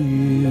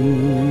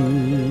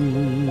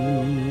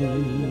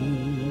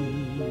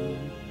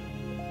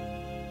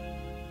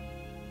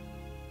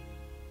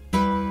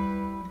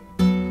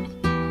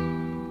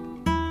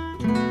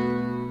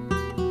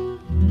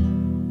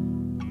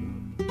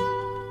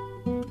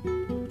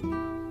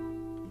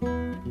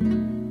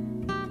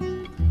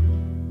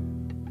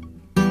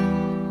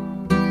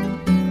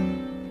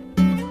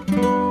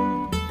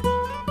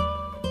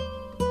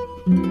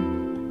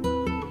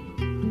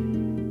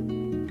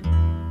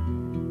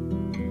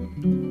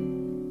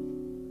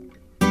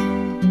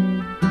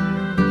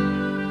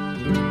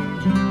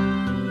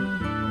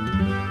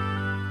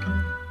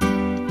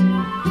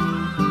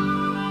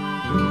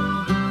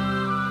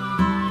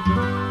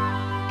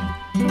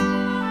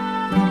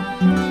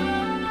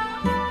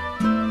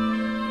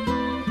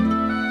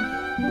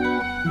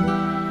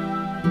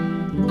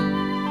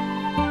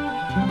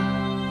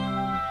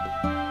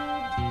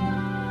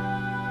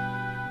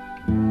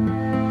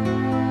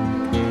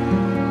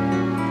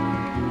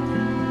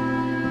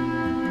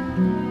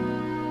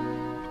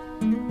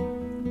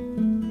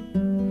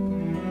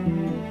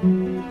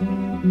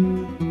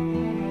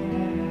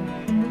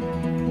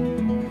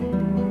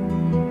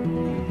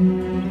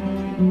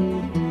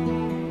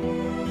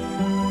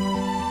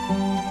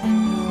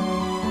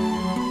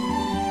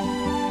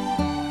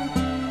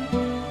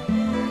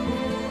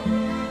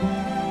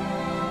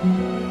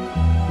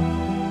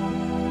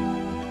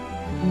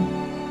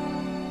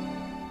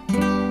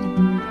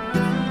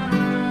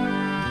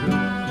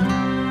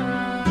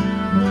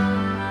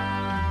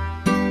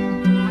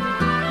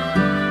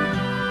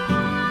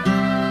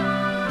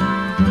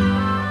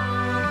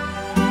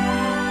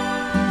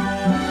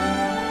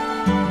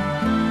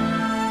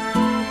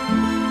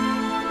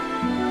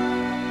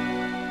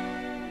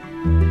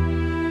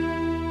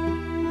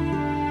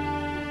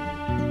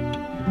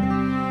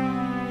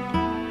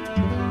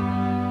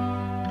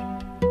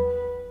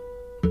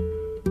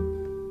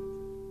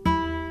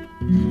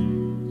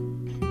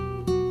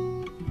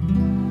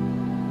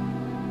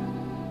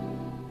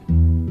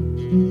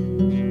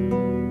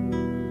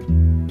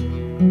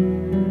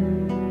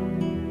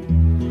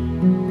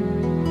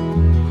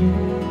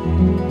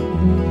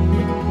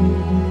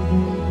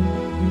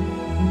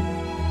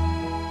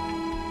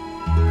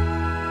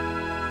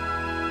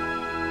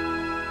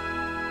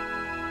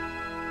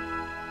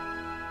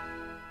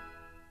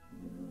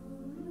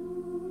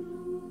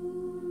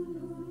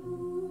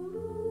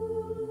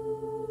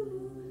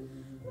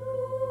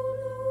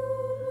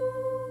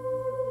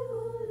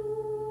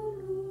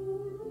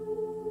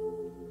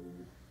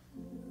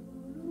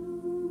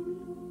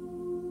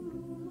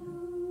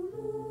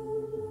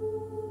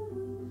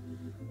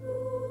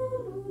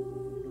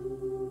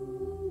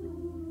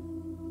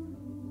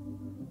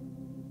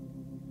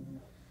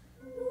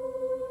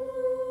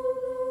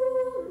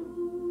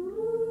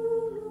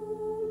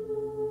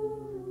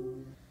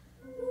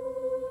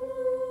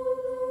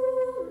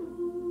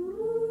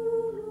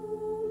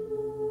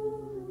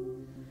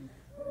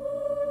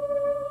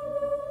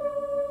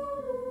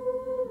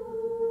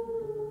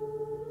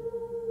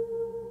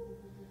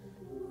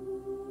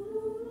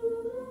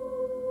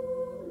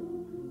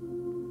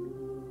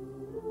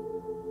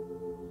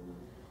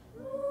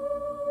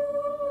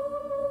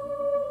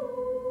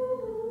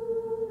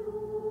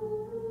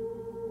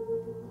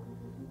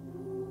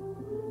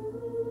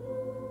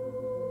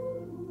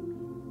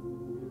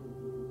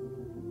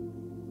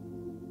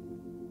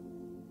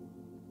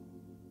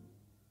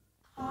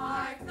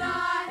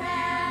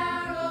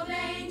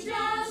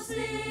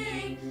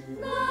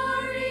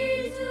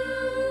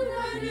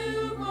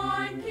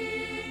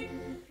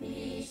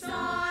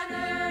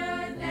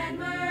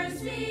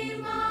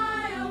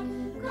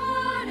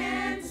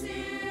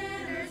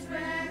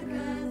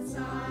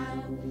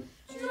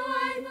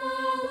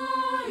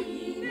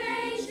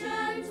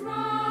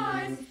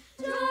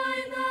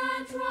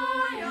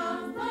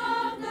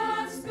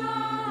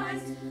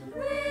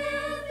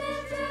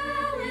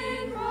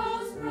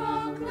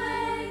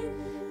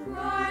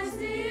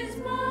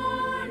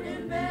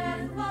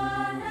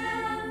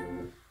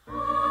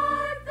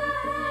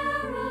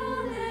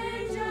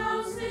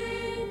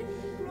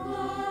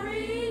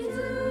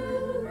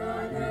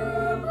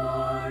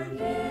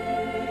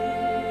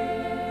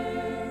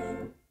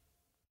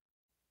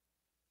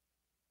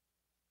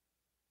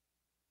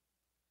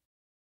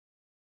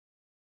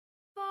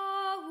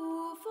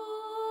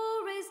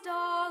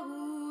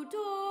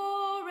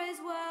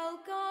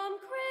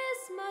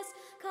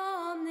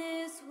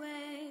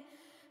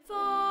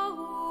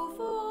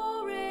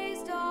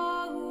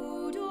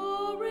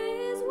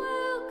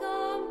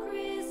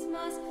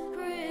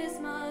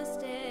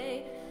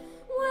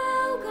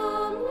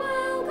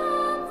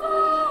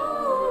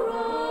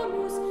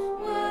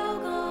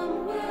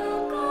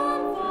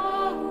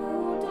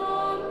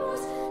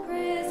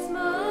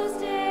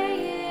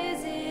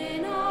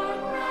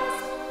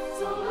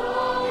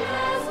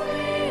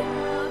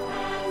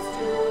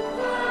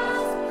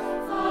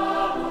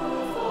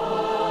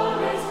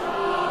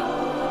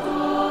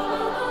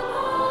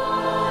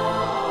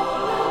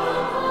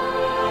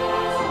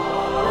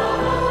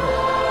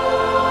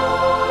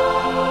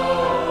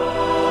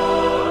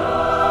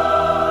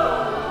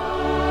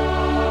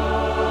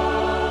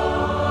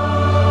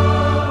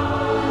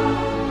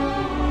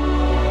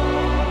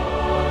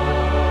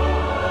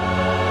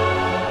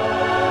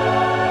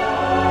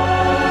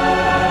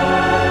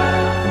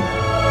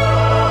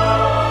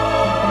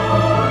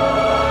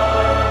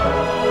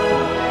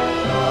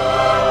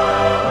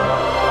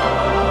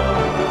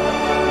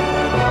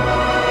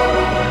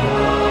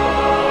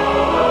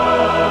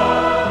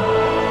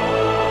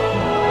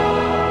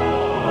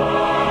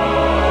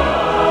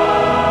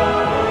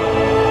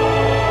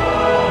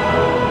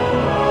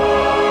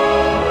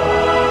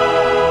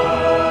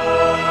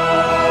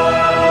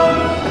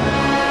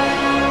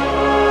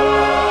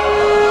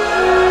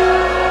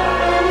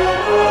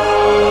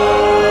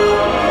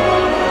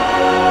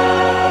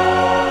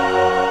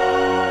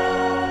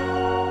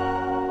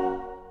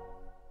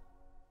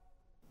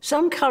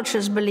 Some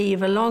cultures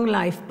believe a long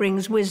life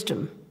brings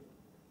wisdom.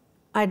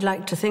 I'd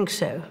like to think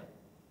so.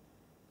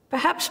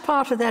 Perhaps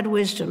part of that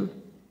wisdom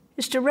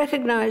is to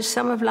recognize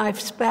some of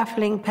life's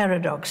baffling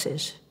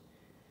paradoxes,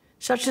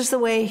 such as the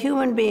way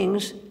human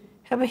beings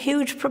have a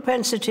huge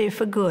propensity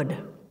for good,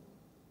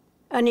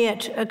 and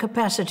yet a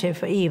capacity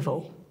for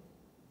evil.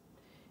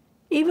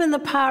 Even the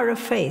power of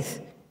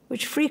faith,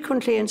 which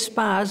frequently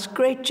inspires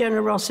great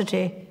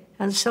generosity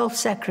and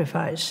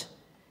self-sacrifice,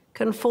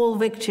 can fall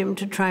victim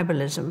to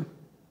tribalism.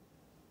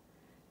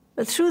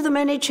 But through the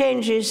many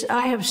changes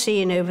I have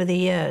seen over the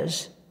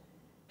years,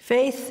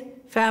 faith,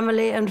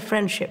 family, and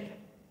friendship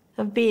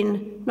have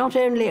been not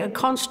only a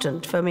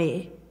constant for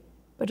me,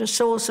 but a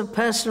source of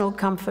personal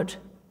comfort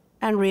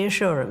and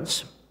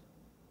reassurance.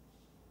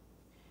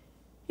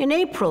 In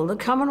April, the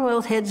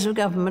Commonwealth heads of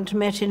government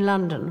met in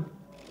London.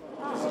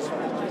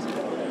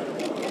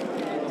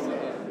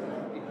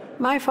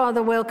 My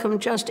father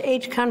welcomed just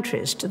 8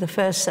 countries to the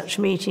first such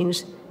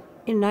meetings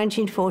in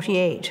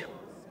 1948.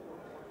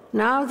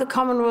 Now the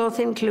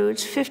Commonwealth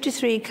includes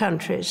 53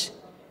 countries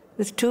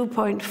with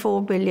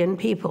 2.4 billion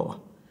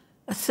people,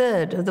 a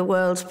third of the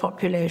world's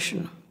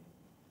population.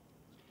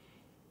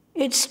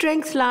 Its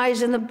strength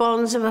lies in the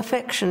bonds of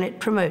affection it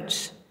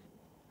promotes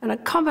and a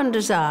common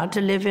desire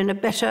to live in a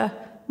better,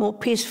 more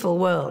peaceful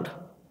world.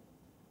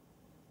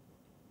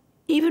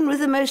 Even with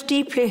the most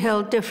deeply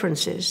held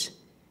differences,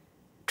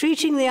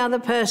 treating the other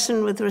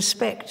person with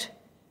respect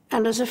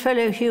and as a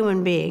fellow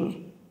human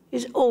being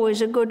is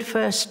always a good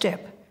first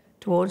step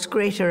towards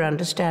greater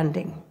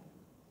understanding.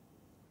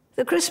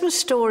 The Christmas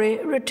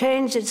story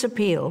retains its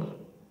appeal,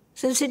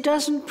 since it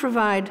doesn't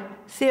provide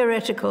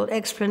theoretical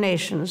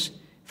explanations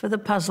for the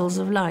puzzles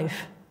of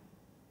life.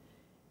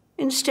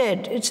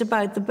 Instead, it's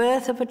about the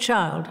birth of a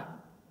child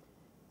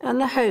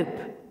and the hope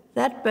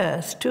that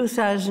birth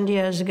 2,000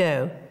 years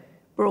ago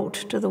brought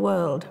to the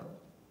world.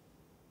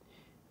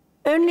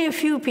 Only a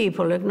few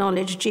people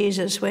acknowledged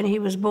Jesus when he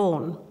was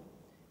born.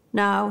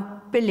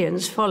 Now,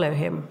 billions follow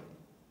him.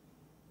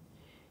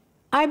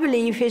 I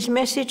believe his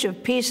message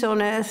of peace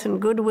on earth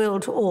and goodwill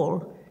to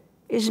all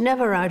is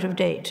never out of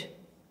date.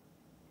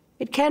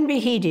 It can be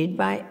heeded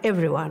by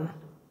everyone.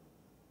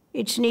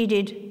 It's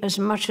needed as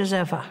much as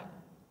ever.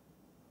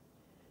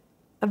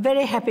 A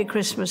very happy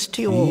Christmas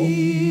to you all.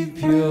 Keep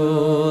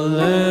your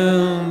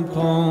lamp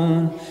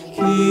on,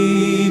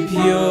 keep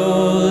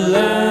your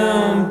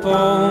lamp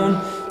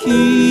on,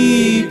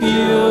 keep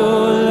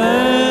your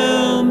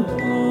lamp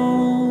on.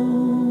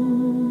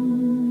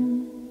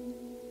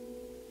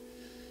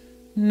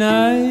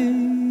 Night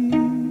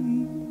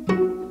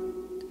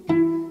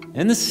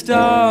and the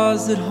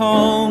stars that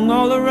hung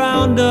all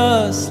around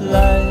us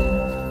light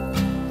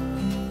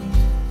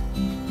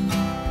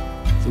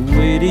the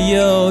way to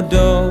your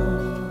door.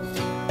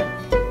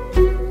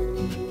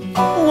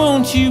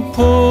 Won't you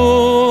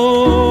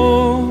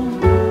pour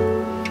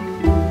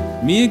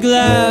me a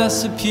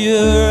glass of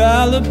pure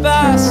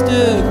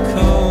alabaster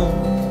comb?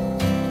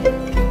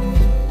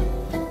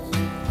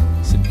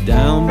 Sit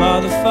down by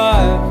the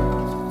fire.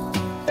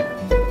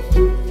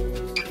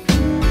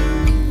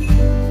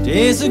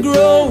 Days are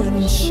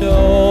growing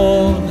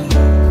shorter,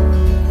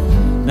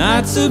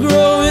 nights are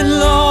growing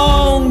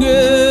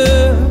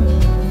longer.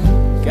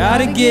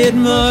 Gotta get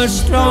much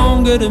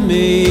stronger to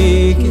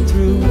make it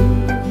through.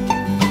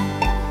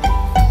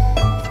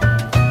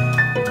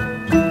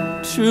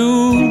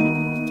 True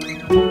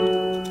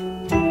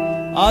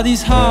are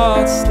these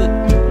hearts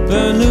that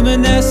burn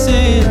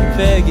luminescent,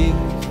 begging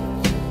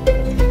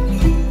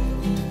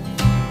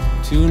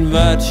to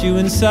invite you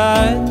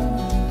inside.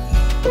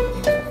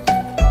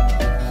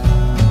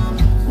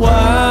 Wide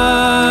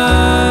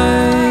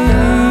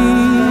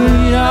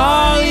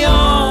are the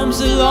arms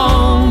that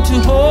long to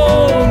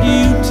hold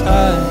you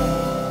tight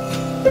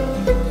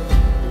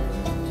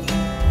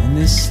in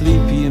this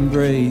sleepy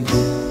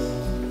embrace.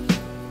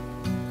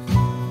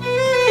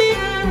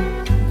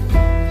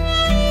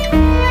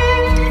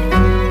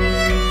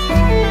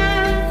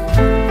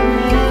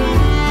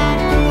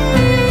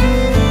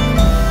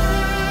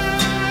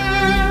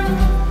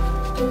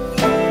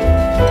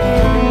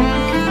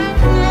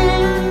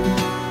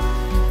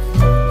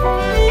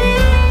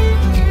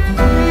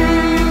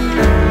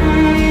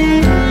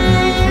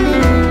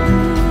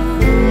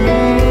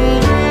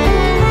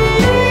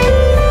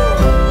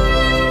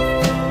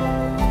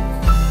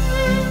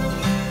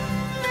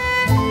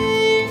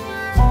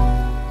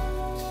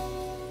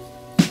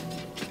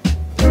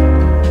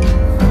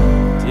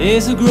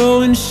 Days are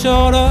growing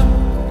shorter,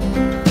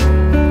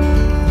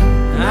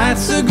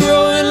 nights are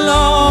growing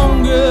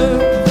longer.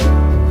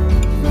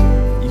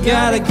 You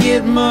gotta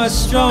get much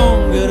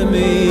stronger to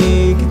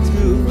make it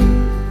through.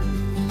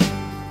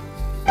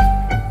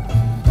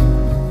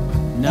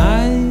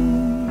 Night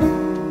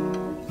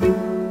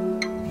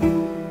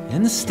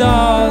and the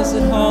stars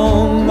at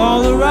home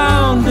all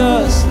around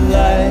us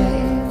light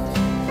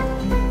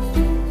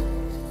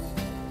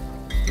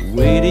the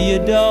way to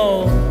your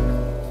door.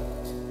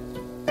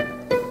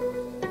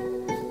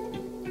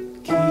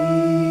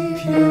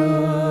 Keep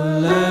your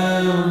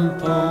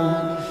lamp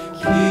on,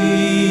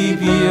 keep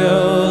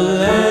your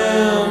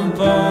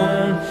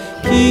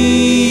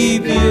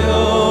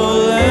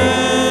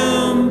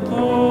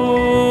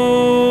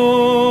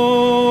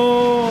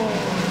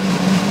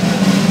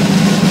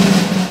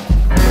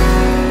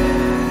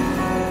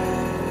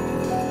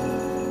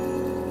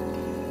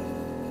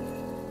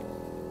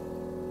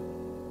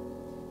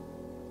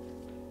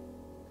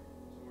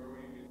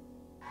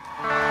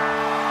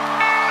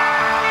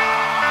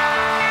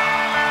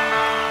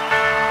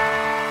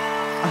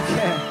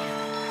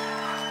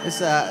This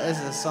is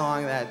a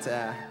song that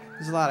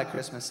there's a lot of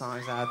Christmas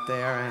songs out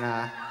there,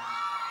 and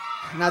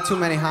not too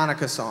many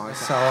Hanukkah songs.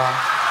 So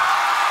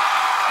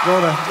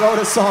wrote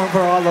a song for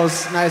all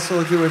those nice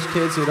little Jewish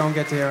kids who don't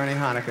get to hear any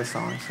Hanukkah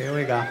songs. Here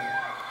we go.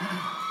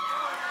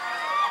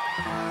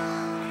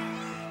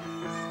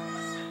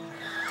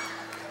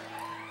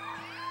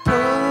 Put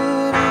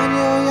on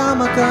your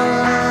yarmulke,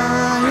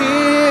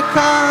 here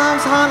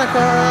comes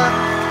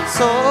Hanukkah.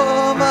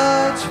 So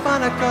much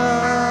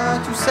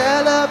Hanukkah to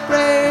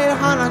celebrate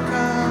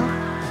Hanukkah.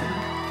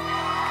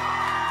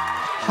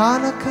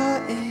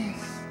 Hanukkah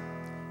is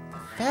the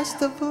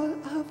festival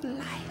of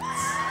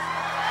lights.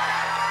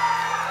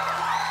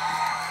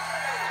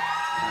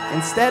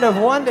 Instead of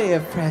one day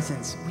of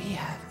presents, we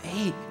have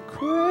 8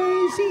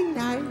 crazy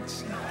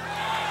nights.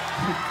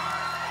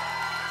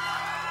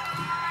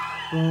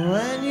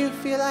 When you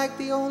feel like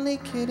the only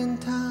kid in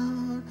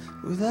town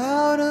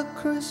without a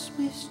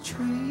Christmas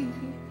tree,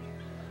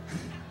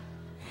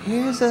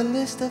 here's a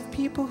list of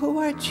people who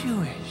are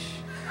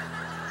Jewish,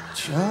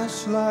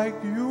 just like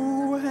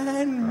you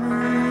and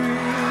me.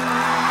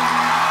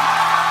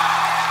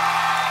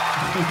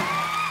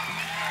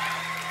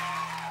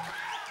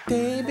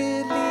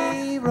 David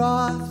Lee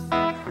Roth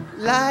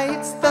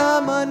lights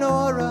the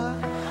menorah.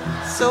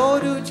 So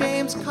do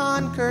James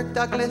Conn, Kirk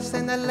Douglas,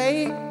 and the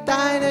late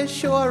Dinah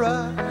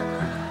Shore.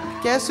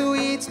 Guess who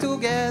eats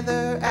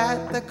together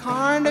at the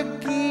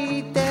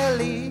Carnegie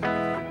Deli?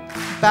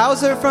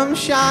 Bowser from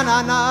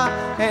Sha-Na-Na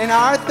and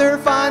Arthur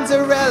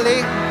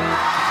Fonzarelli.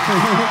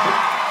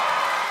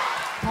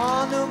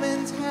 Paul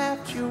Newman's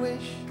half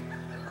Jewish,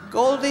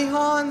 Goldie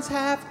Hawn's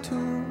half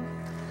too.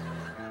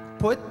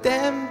 Put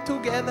them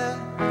together,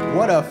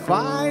 what a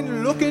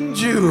fine-looking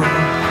Jew.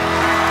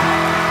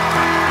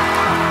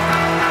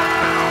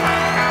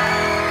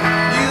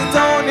 You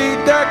don't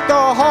need Deck the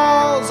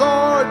Halls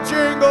or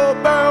Jingle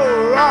Bell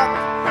Rock,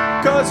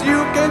 'cause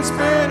you can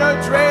spin a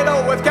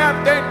dreidel with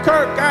Captain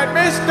Kirk and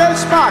Mr.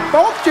 Spock,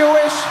 both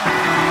Jewish.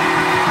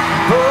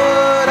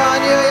 Put on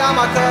your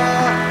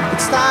yarmulke,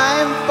 it's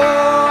time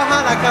for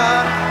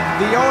Hanukkah.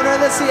 The owner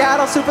of the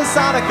Seattle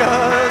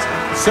Supersonicas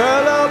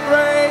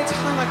celebrates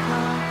Hanukkah.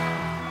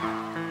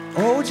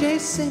 O.J.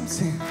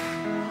 Simpson,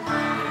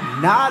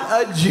 not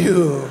a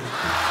Jew.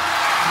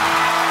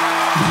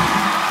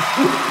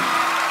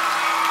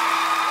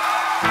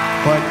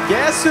 But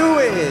guess who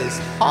is?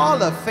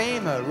 Hall of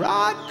Famer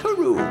Rod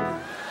Carew.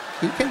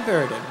 He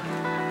converted.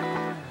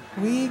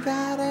 We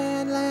got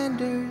Ann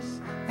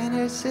Landers and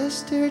her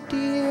sister,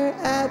 dear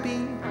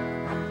Abby.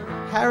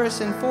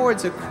 Harrison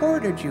Ford's a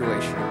quarter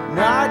Jewish,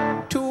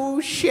 not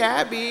too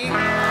shabby.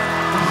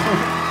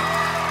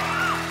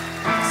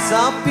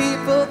 Some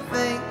people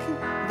think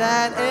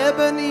that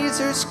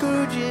Ebenezer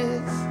Scrooge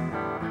is.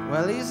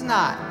 Well, he's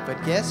not,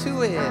 but guess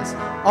who is?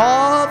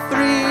 All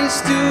 3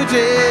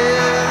 Stooges.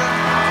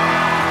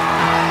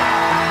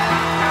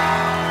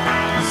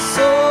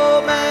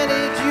 So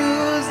many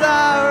Jews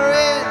are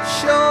in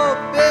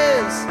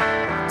showbiz.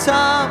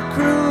 Tom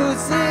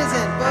Cruise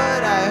isn't,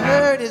 but I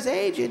heard his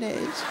agent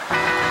is.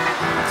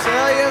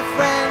 Tell your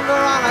friend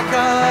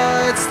Veronica,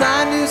 it's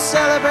time to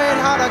celebrate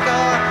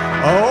Hanukkah.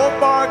 I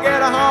hope I get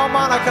a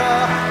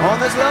harmonica on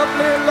this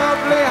lovely,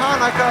 lovely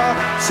Hanukkah.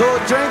 So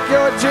drink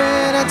your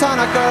gin and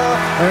tonica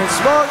and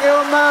smoke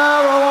your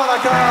marijuana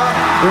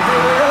if you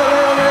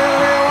really,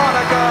 really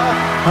wanna go.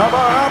 Have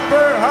a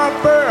happy,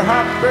 happy,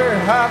 happy,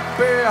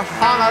 happy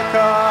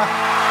Hanukkah.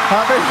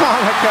 Happy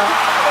Hanukkah.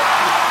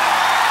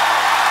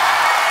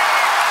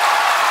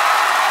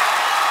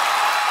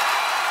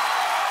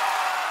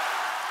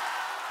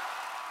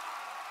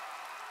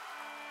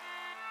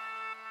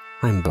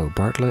 I'm Bo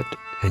Bartlett,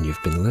 and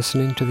you've been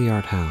listening to The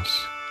Art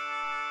House.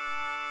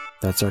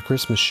 That's our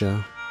Christmas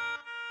show.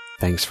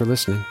 Thanks for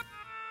listening.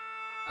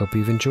 Hope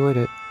you've enjoyed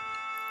it.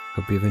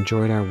 Hope you've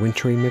enjoyed our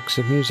wintry mix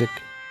of music.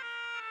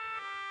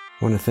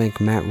 I want to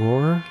thank Matt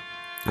Rohrer,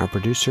 our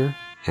producer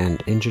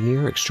and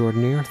engineer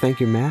extraordinaire. Thank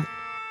you, Matt.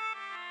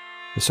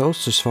 The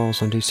solstice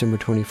falls on December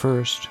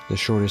 21st, the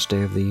shortest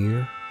day of the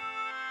year,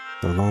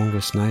 the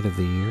longest night of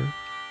the year,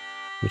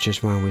 which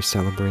is why we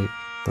celebrate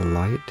the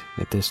light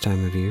at this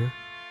time of year.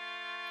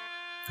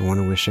 I want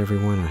to wish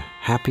everyone a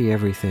happy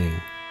everything.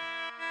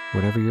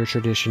 Whatever your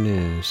tradition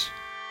is,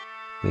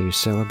 may you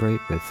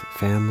celebrate with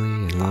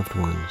family and loved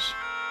ones.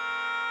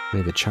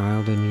 May the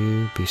child in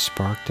you be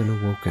sparked and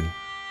awoken,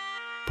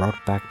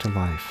 brought back to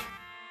life.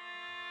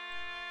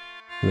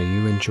 May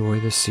you enjoy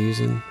the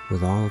season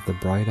with all of the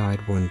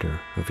bright-eyed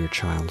wonder of your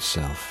child's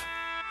self.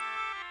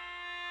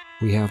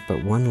 We have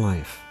but one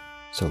life,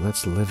 so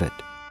let's live it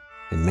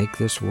and make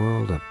this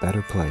world a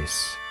better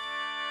place.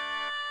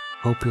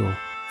 Hope you'll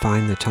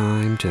find the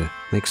time to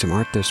make some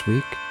art this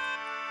week,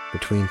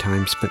 between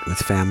time spent with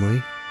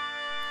family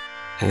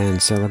and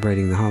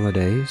celebrating the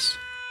holidays.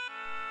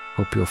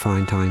 Hope you'll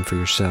find time for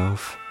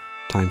yourself,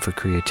 time for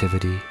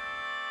creativity,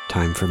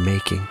 time for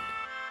making.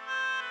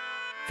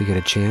 If you get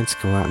a chance,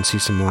 go out and see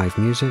some live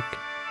music.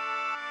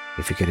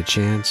 If you get a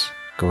chance,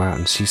 go out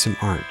and see some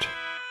art.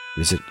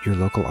 Visit your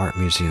local art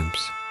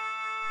museums.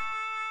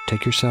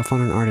 Take yourself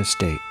on an artist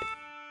date.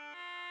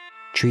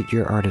 Treat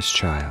your artist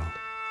child.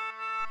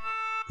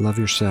 Love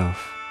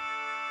yourself.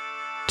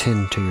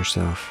 Tend to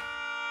yourself.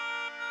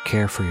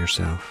 Care for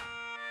yourself.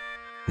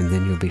 And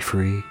then you'll be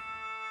free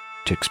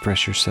to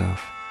express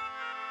yourself,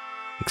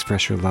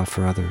 express your love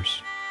for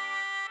others,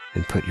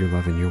 and put your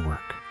love in your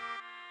work.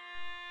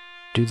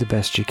 Do the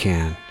best you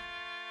can.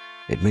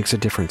 It makes a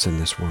difference in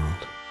this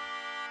world.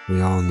 We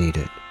all need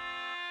it.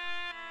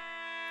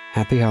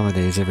 Happy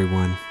holidays,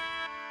 everyone.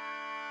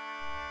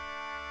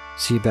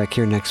 See you back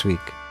here next week.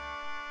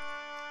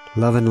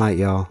 Love and light,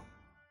 y'all.